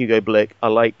like Hugo Blick. I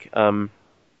like. What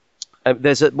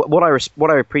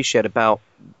I appreciate about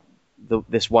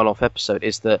this one-off episode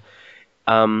is that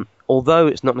although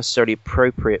it's not necessarily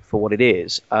appropriate for what it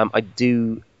is, I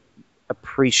do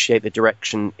appreciate the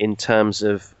direction in terms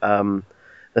of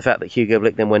the fact that Hugo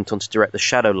Blick then went on to direct The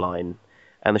Shadow Line,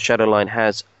 and The Shadow Line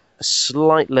has a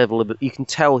slight level of... You can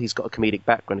tell he's got a comedic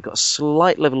background. He's got a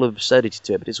slight level of absurdity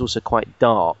to it, but it's also quite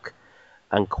dark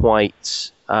and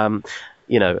quite... and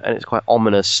it's quite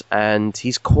ominous, and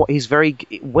he's very...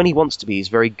 When he wants to be, he's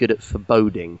very good at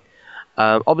foreboding.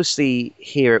 Obviously,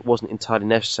 here it wasn't entirely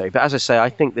necessary, but as I say,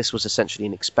 I think this was essentially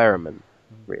an experiment,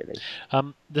 really.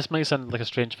 This might sound like a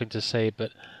strange thing to say, but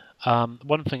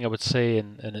one thing I would say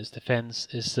in its defense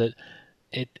is that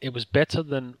it was better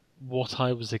than what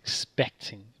I was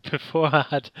expecting before I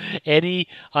had any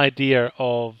idea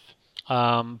of,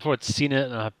 before I'd seen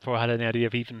it, and before I had any idea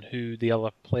of even who the other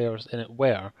players in it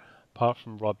were, apart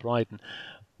from Rob Brydon.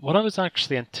 What I was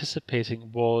actually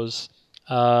anticipating was,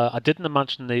 I didn't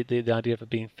imagine the idea of it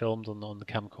being filmed on the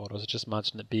camcorders. I just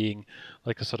imagined it being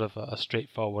like a sort of a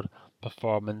straightforward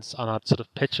performance, and I'd sort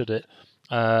of pictured it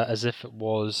as if it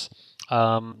was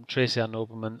Tracy Ann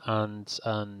Oberman and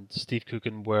Steve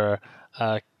Coogan were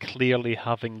clearly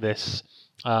having this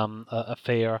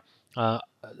affair,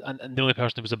 and the only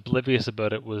person who was oblivious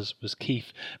about it was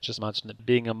Keith. Just imagine it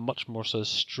being a much more sort of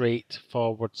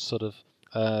straightforward sort of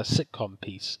sitcom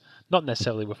piece, not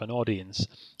necessarily with an audience,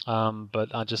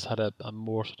 but I just had a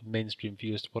more sort of mainstream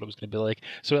view as to what it was going to be like.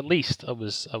 So at least I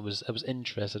was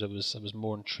interested. I was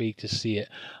more intrigued to see it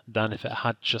than if it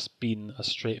had just been a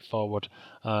straightforward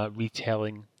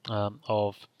retelling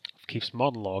of Keith's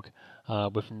monologue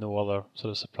with no other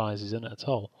sort of surprises in it at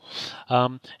all.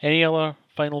 Any other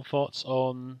final thoughts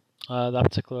on that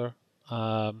particular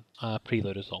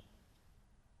prelude at all?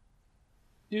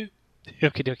 No.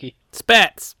 Okie dokie.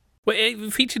 Spats. Well,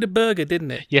 it featured a burger, didn't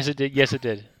it? Yes, it did. Yes, it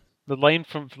did. The line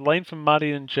from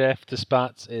Marion and Geoff to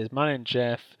Spats is Marion and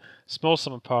Geoff, small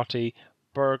summer party,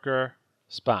 burger,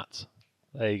 Spats.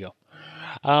 There you go.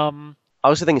 I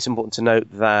also think it's important to note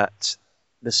that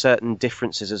there's certain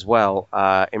differences as well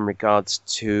in regards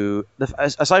to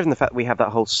aside from the fact that we have that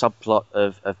whole subplot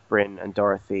of Bryn and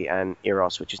Dorothy and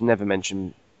Eros, which is never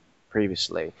mentioned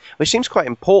previously, which seems quite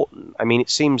important. I mean,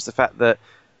 it seems the fact that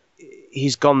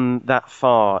he's gone that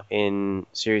far in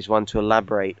series 1 to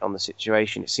elaborate on the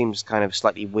situation. It seems kind of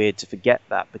slightly weird to forget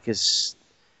that, because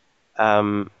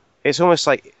it's almost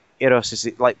like Eros is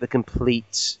like the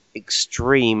complete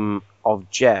extreme of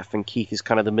Geoff, and Keith is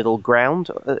kind of the middle ground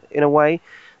in a way.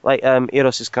 Like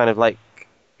Eros is kind of like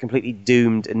completely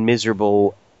doomed and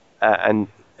miserable and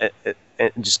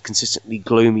just consistently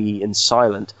gloomy and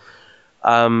silent,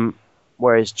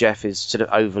 whereas Geoff is sort of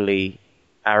overly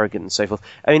arrogant and so forth.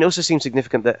 I mean, it also seems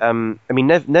significant that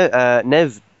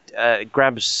Nev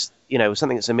grabs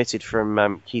something that's omitted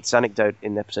from Keith's anecdote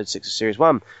in episode 6 of series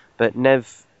 1, but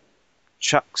Nev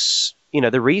chucks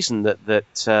the reason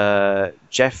that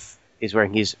Geoff is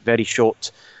wearing his very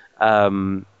short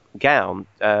gown,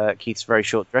 Keith's very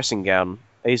short dressing gown,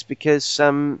 is because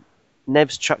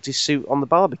Nev's chucked his suit on the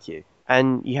barbecue,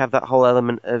 and you have that whole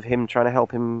element of him trying to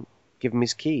help him give him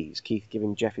his keys, Keith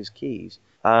giving Geoff his keys.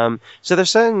 So there's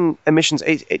certain omissions.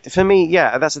 For me,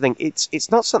 yeah, that's the thing.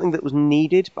 It's not something that was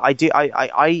needed, but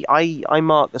I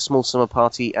mark A Small Summer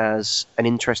Party as an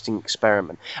interesting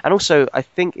experiment. And also, I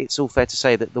think it's all fair to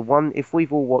say that if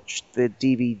we've all watched the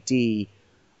DVD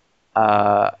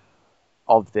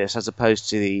of this as opposed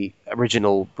to the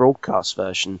original broadcast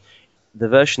version, the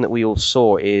version that we all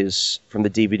saw is from the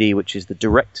DVD, which is the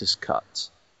director's cut.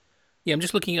 Yeah, I'm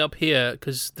just looking up here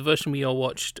because the version we all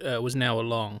watched was an hour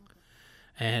long.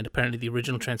 And apparently the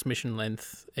original transmission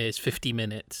length is 50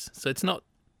 minutes. So it's not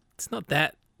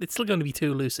that... It's still going to be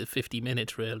too loose at 50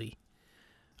 minutes, really.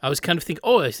 I was kind of thinking,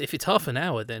 if it's half an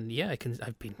hour, then yeah,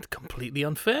 I've been completely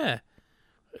unfair.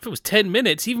 If it was 10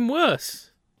 minutes, even worse.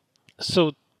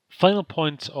 So, final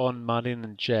point on Marion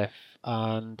and Geoff,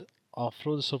 and I'll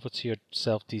throw this over to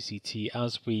yourself, DCT.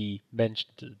 As we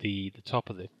mentioned at the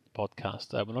top of the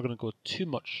podcast, we're not going to go too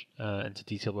much into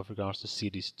detail with regards to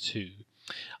Series 2.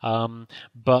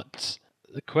 But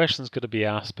the question's going to be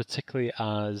asked, particularly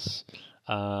as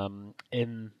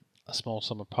in A Small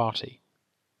Summer Party,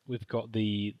 we've got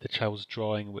the child's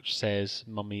drawing which says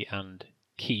Mummy and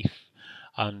Keith,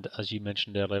 and as you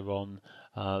mentioned earlier on,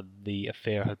 the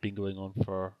affair had been going on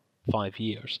for 5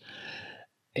 years.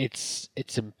 It's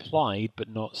implied but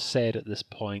not said at this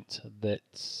point that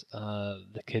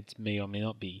the kids may or may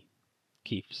not be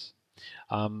Keith's.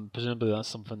 Presumably that's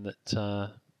something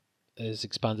that is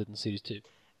expanded in series 2.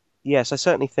 Yes, I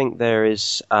certainly think there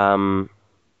is a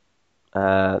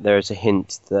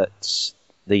hint that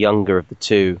the younger of the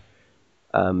two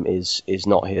is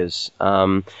not his.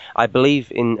 I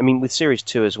believe with series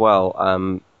 2 as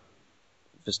well.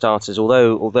 For starters,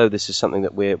 although this is something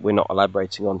that we're not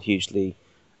elaborating on hugely.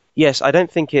 Yes, I don't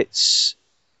think it's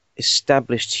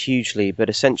established hugely, but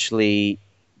essentially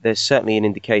there's certainly an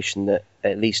indication that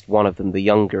at least one of them, the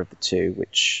younger of the two,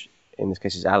 which in this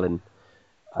case is Alan,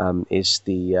 is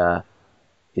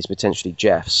potentially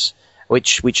Geoff's,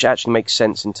 which actually makes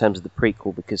sense in terms of the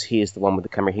prequel, because he is the one with the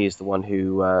camera. He is the one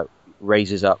who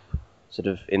raises up, sort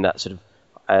of in that sort of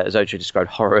as Ocho described,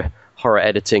 horror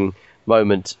editing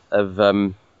moment of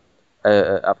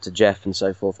up to Geoff and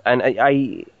so forth. And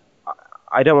I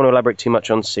don't want to elaborate too much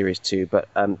on series 2, but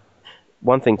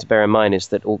one thing to bear in mind is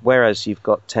that whereas you've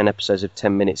got 10 episodes of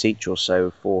 10 minutes each or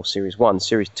so for series 1,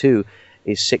 series 2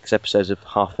 is 6 episodes of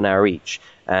half an hour each,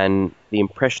 and the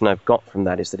impression I've got from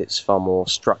that is that it's far more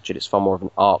structured, it's far more of an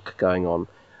arc going on.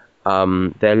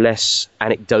 They're less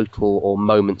anecdotal or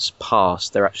moments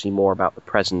past, they're actually more about the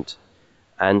present.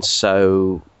 And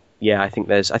so, yeah, I think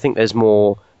there's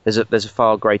a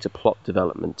far greater plot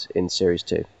development in series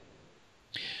 2.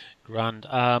 Grand.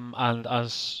 And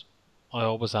as I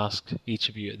always ask each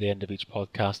of you at the end of each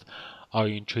podcast, are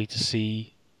you intrigued to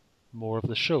see more of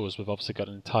the shows? We've obviously got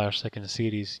an entire second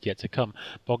series yet to come.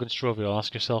 Bog and Strovey, I'll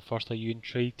ask yourself first, are you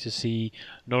intrigued to see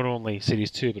not only series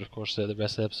 2, but of course the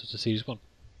rest of the episodes of series 1?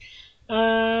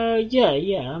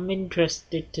 Yeah, I'm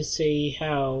interested to see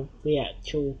how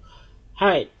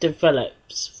it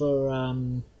develops for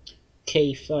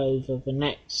Keith over the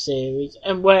next series,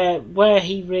 and where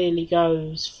he really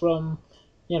goes from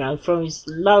his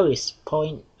lowest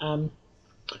point,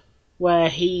 where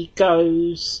he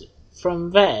goes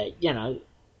from there,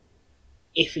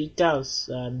 if he does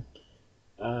turn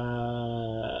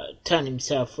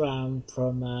himself around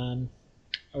from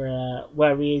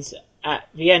where he is at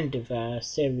the end of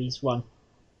series 1.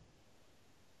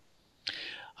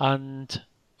 And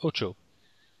Ocho?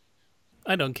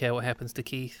 I don't care what happens to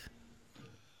Keith.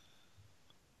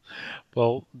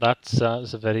 Well, that's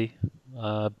a very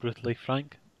brutally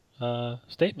frank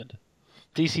statement.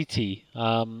 DCT,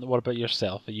 what about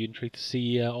yourself? Are you intrigued to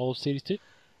see all of series 2?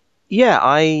 Yeah,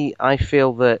 I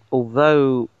feel that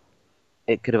although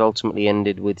it could have ultimately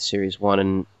ended with series 1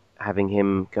 and having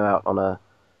him go out on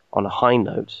on a high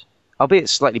note, albeit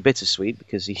slightly bittersweet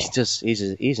because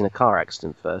he's in a car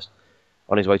accident first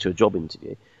on his way to a job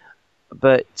interview.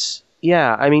 But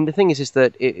yeah, I mean, the thing is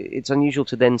that it's unusual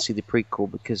to then see the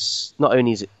prequel because not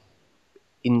only is it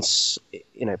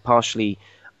partially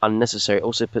unnecessary, it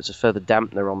also puts a further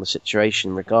dampener on the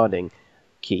situation regarding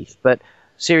Keith. But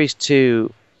Series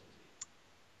 2,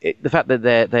 the fact that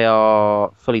they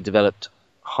are fully developed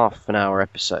half-an-hour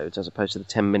episodes as opposed to the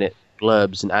 10-minute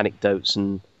blurbs and anecdotes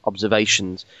and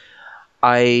observations,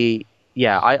 I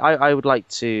would like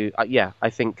to. I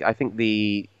think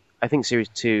Series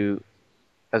 2,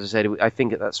 as I said, I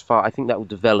think that's far. I think that will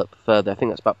develop further. I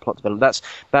think that's about plot development.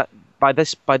 By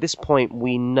this point,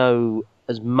 we know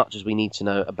as much as we need to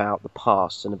know about the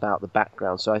past and about the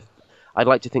background. So I'd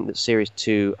like to think that Series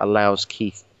 2 allows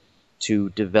Keith to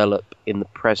develop in the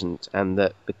present, and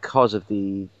that because of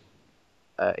the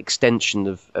extension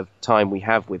of time we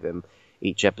have with him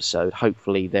each episode,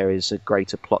 hopefully there is a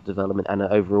greater plot development and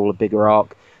overall a bigger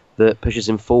arc that pushes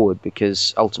him forward,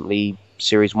 because ultimately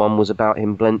Series 1 was about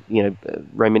him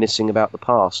reminiscing about the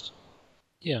past.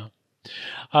 Yeah.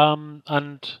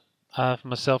 And for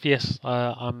myself, yes,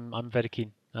 I'm very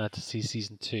keen to see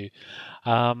season 2.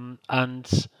 And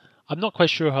I'm not quite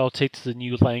sure how I'll take to the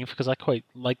new length, because I quite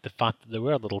like the fact that there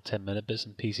were little 10-minute bits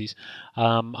and pieces,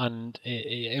 and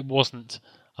it wasn't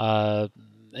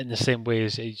in the same way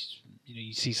as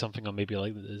you see something on maybe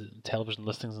like the television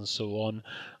listings and so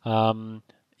on.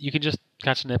 You can just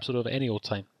catch an episode of any old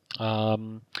time.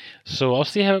 So I'll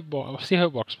see how it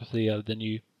works with the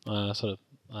new sort of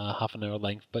half an hour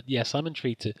length. But yes, I'm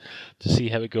intrigued to see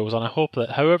how it goes, and I hope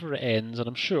that however it ends, and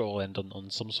I'm sure it will end on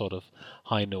some sort of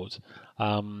high note.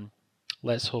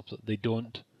 Let's hope that they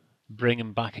don't bring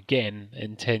him back again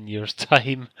in 10 years'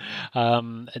 time,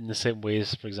 in the same way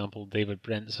as, for example, David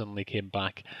Brent suddenly came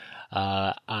back,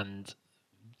 and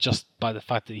just by the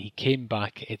fact that he came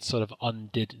back, it sort of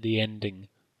undid the ending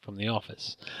from The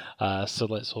Office. So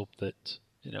let's hope that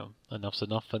enough's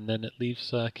enough, and then it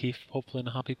leaves Keith hopefully in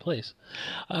a happy place.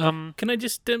 Can I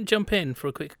just jump in for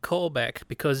a quick callback?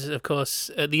 Because, of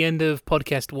course, at the end of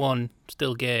podcast 1,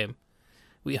 Still Game,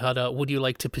 we had Would You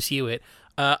Like to Pursue It?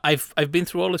 I've been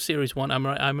through all of Series 1.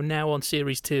 I'm now on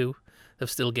Series 2 of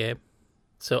Still Game.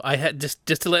 So I had just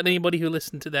to let anybody who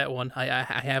listened to that one, I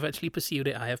have actually pursued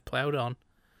it. I have ploughed on.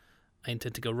 I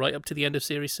intend to go right up to the end of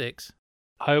Series 6.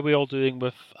 How are we all doing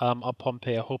with Up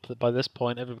Pompeii? I hope that by this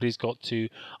point everybody's got to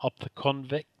Up the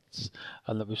Convicts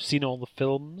and that we've seen all the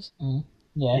films.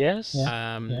 Yeah. Yes?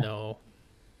 Yeah. No.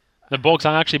 Now, Boggs,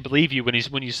 I actually believe you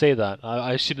when you say that.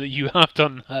 I assume that you have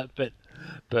done that, but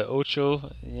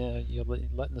Ocho, yeah, you're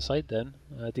letting the side then.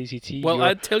 DCT. Well,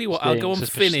 I'll tell you what, I'll go and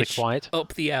finish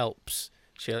Up the Alps.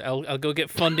 I'll go get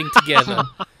funding together.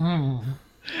 And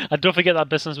don't forget that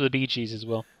business with the Bee Gees as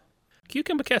well.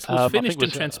 Cucumber Castle was finished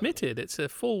and transmitted. It's a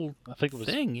full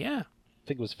thing, yeah. I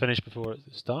think it was finished before it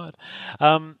started.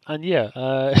 And yeah,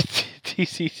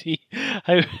 TCC,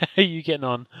 how are you getting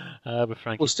on with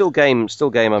Frankie? Well, Still Game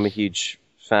I'm a huge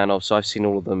fan of, so I've seen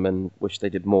all of them and wish they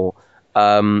did more.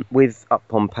 With Up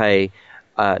Pompeii,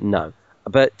 no.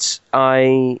 But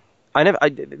the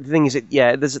thing is,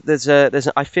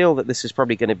 I feel that this is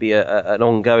probably going to be an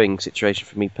ongoing situation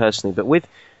for me personally, but with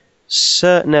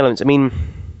certain elements, I mean,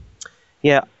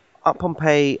 yeah, Up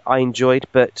Pompeii I enjoyed,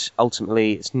 but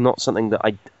ultimately it's not something that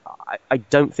I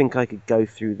don't think I could go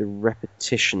through the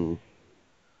repetition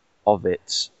of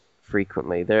it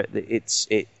frequently.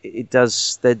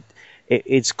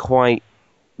 It's quite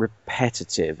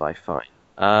repetitive, I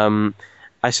find.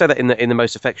 I say that in the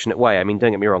most affectionate way. I mean,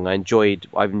 don't get me wrong. I've enjoyed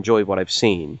what I've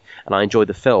seen, and I enjoyed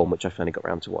the film, which I finally got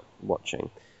around to watching,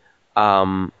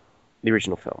 the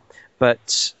original film.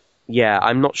 But yeah,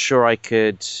 I'm not sure I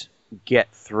could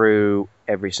get through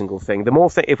every single thing.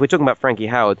 If we're talking about Frankie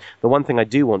Howerd, the one thing I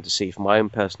do want to see for my own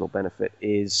personal benefit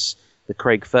is the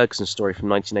Craig Ferguson story from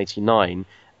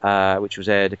 1989, which was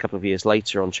aired a couple of years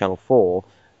later on Channel 4,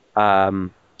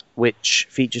 which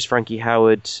features Frankie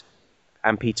Howerd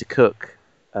and Peter Cook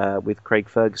with Craig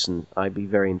Ferguson. I'd be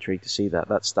very intrigued to see that.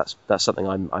 That's something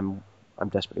I'm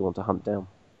desperately want to hunt down.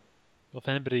 Well, if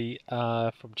anybody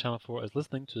from Channel 4 is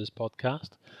listening to this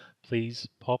podcast, please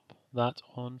pop that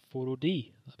on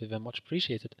 4OD. That'd be very much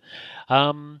appreciated.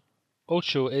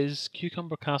 Ocho, is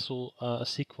Cucumber Castle a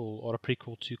sequel or a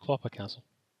prequel to Clopper Castle?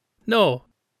 No.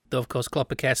 Though, of course,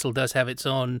 Clopper Castle does have its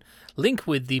own link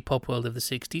with the pop world of the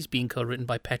 60s, being co-written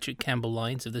by Patrick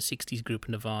Campbell-Lyons of the 60s group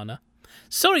Nirvana.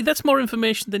 Sorry, that's more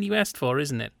information than you asked for,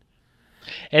 isn't it?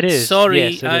 It is. Sorry,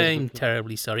 yes, I'm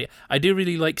terribly sorry. I do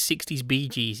really like 60s Bee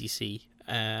Gees, you see,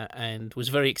 and was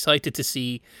very excited to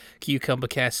see Cucumber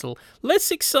Castle.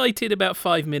 Less excited about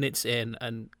 5 minutes in,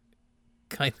 and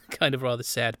kind of rather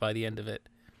sad by the end of it.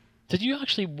 Did you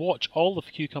actually watch all of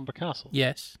Cucumber Castle?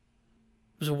 Yes.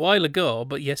 It was a while ago,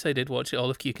 but yes, I did watch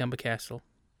all of Cucumber Castle.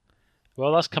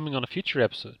 Well, that's coming on a future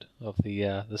episode of the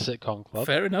Sitcom Club.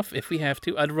 Fair enough, if we have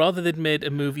to. I'd rather they'd made a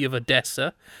movie of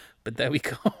Odessa, but there we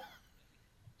go.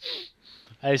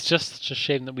 It's just such a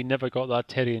shame that we never got that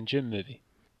Terry and Jim movie.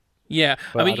 Yeah,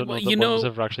 But I mean, don't know if you that one know, was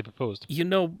ever actually proposed. you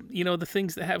know the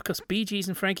things that have, because Bee Gees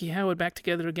and Frankie Howard back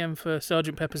together again for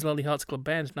Sgt. Pepper's Lonely Hearts Club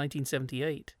Band,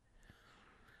 1978.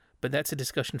 But that's a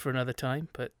discussion for another time.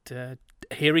 But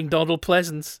hearing Donald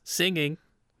Pleasance singing,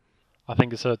 I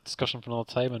think it's a discussion for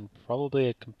another time and probably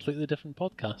a completely different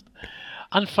podcast.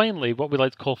 And finally, what we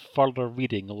like to call further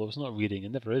reading, although it's not reading,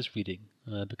 it never is reading,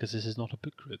 because this is not a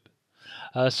book group.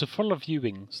 So further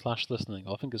viewing / listening,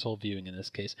 I think it's all viewing in this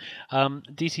case.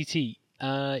 DCT,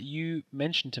 you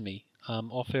mentioned to me,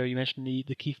 off air, you mentioned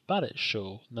the Keith Barrett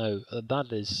show. Now,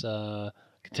 that is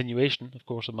continuation, of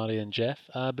course, of Marion and Geoff,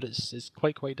 but it's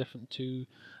quite different to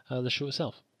the show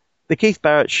itself. The Keith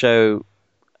Barrett show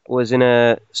was in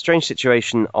a strange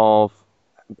situation of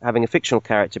having a fictional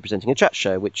character presenting a chat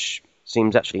show, which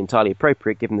seems actually entirely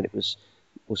appropriate given that it was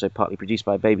also partly produced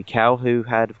by Baby Cow, who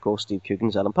had, of course, Steve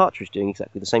Coogan's Alan Partridge doing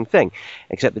exactly the same thing.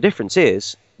 Except the difference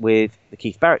is, with the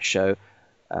Keith Barrett show,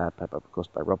 of course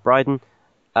by Rob Brydon,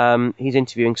 he's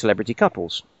interviewing celebrity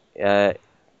couples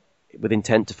with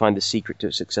intent to find the secret to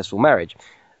a successful marriage.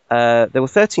 There were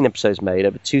 13 episodes made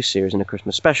over 2 series and a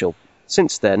Christmas special.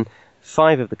 Since then,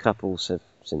 5 of the couples have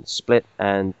since split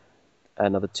and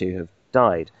another 2 have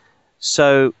died.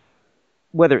 So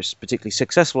whether it's particularly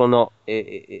successful or not,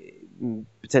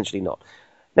 potentially not.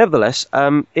 Nevertheless,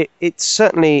 it's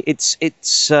certainly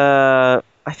I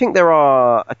think there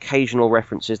are occasional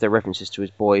references. There are references to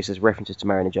his boys. There's references to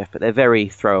Marion and Geoff, but they're very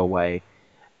throwaway.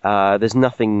 There's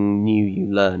nothing new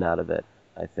you learn out of it,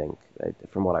 I think,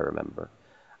 from what I remember.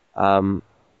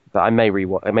 But I may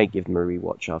give them a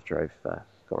rewatch after I've got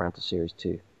around to series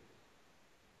 2.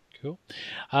 Cool.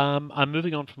 I'm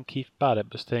moving on from Keith Barrett,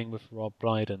 but staying with Rob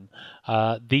Brydon.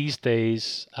 These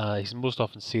days, he's most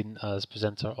often seen as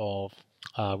presenter of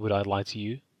Would I Lie to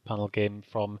You? Panel game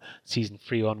from season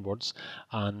 3 onwards,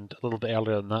 and a little bit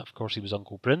earlier than that, of course, he was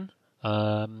Uncle Bryn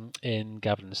in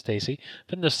Gavin and Stacey. I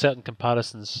think there's certain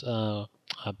comparisons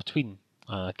between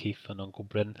Keith and Uncle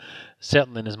Bryn,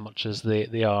 certainly in as much as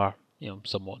they are,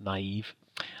 somewhat naive.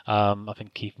 I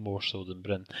think Keith more so than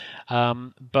Bryn.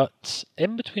 But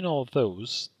in between all of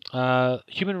those,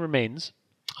 Human Remains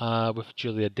with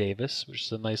Julia Davis, which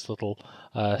is a nice little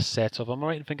set of, am I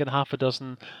right in thinking, half a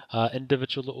dozen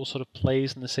individual little sort of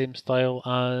plays in the same style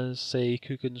as, say,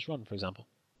 Coogan's Run, for example?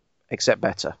 Except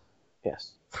better,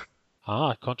 yes.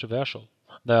 Controversial.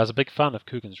 Now, as a big fan of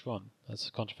Coogan's Run, that's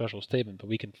a controversial statement, but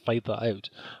we can fight that out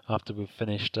after we've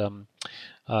finished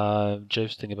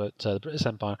jousting about the British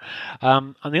Empire.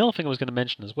 And the other thing I was going to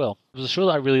mention as well, it was a show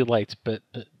that I really liked, but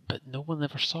no one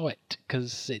ever saw it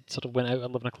because it sort of went out at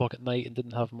 11 o'clock at night and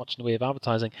didn't have much in the way of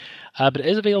advertising. But it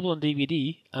is available on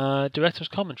DVD, Director's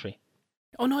Commentary.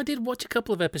 Oh no, I did watch a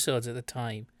couple of episodes at the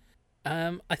time.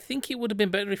 I think it would have been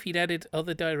better if he'd added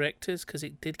other directors, because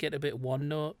it did get a bit one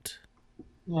note.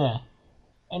 Yeah.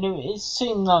 And it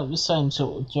seemed like the same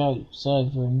sort of jokes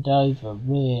over and over,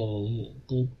 really, it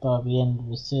did by the end of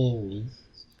the series.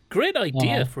 Great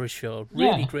idea for a show.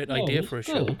 Really great idea for a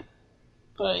show.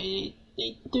 But it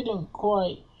didn't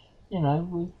quite,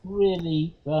 with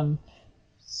really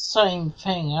same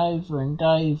thing over and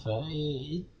over.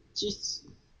 It just,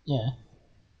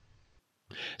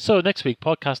 So next week,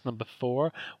 podcast number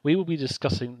 4, we will be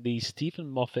discussing the Stephen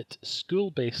Moffat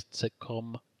school-based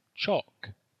sitcom Chalk.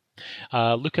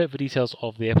 Look out for details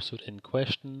of the episode in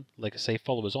question. Like I say,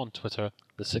 follow us on Twitter,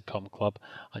 the Sitcom Club,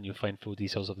 and you'll find full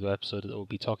details of the episode that we'll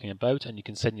be talking about. And you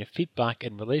can send your feedback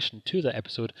in relation to the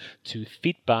episode to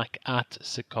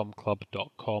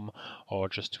feedback@sitcomclub.com, or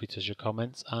just tweet us your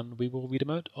comments and we will read them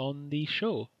out on the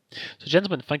show. So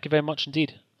gentlemen, thank you very much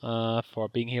indeed for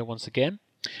being here once again.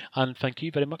 And thank you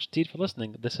very much indeed for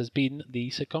listening. This has been the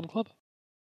Sitcom Club.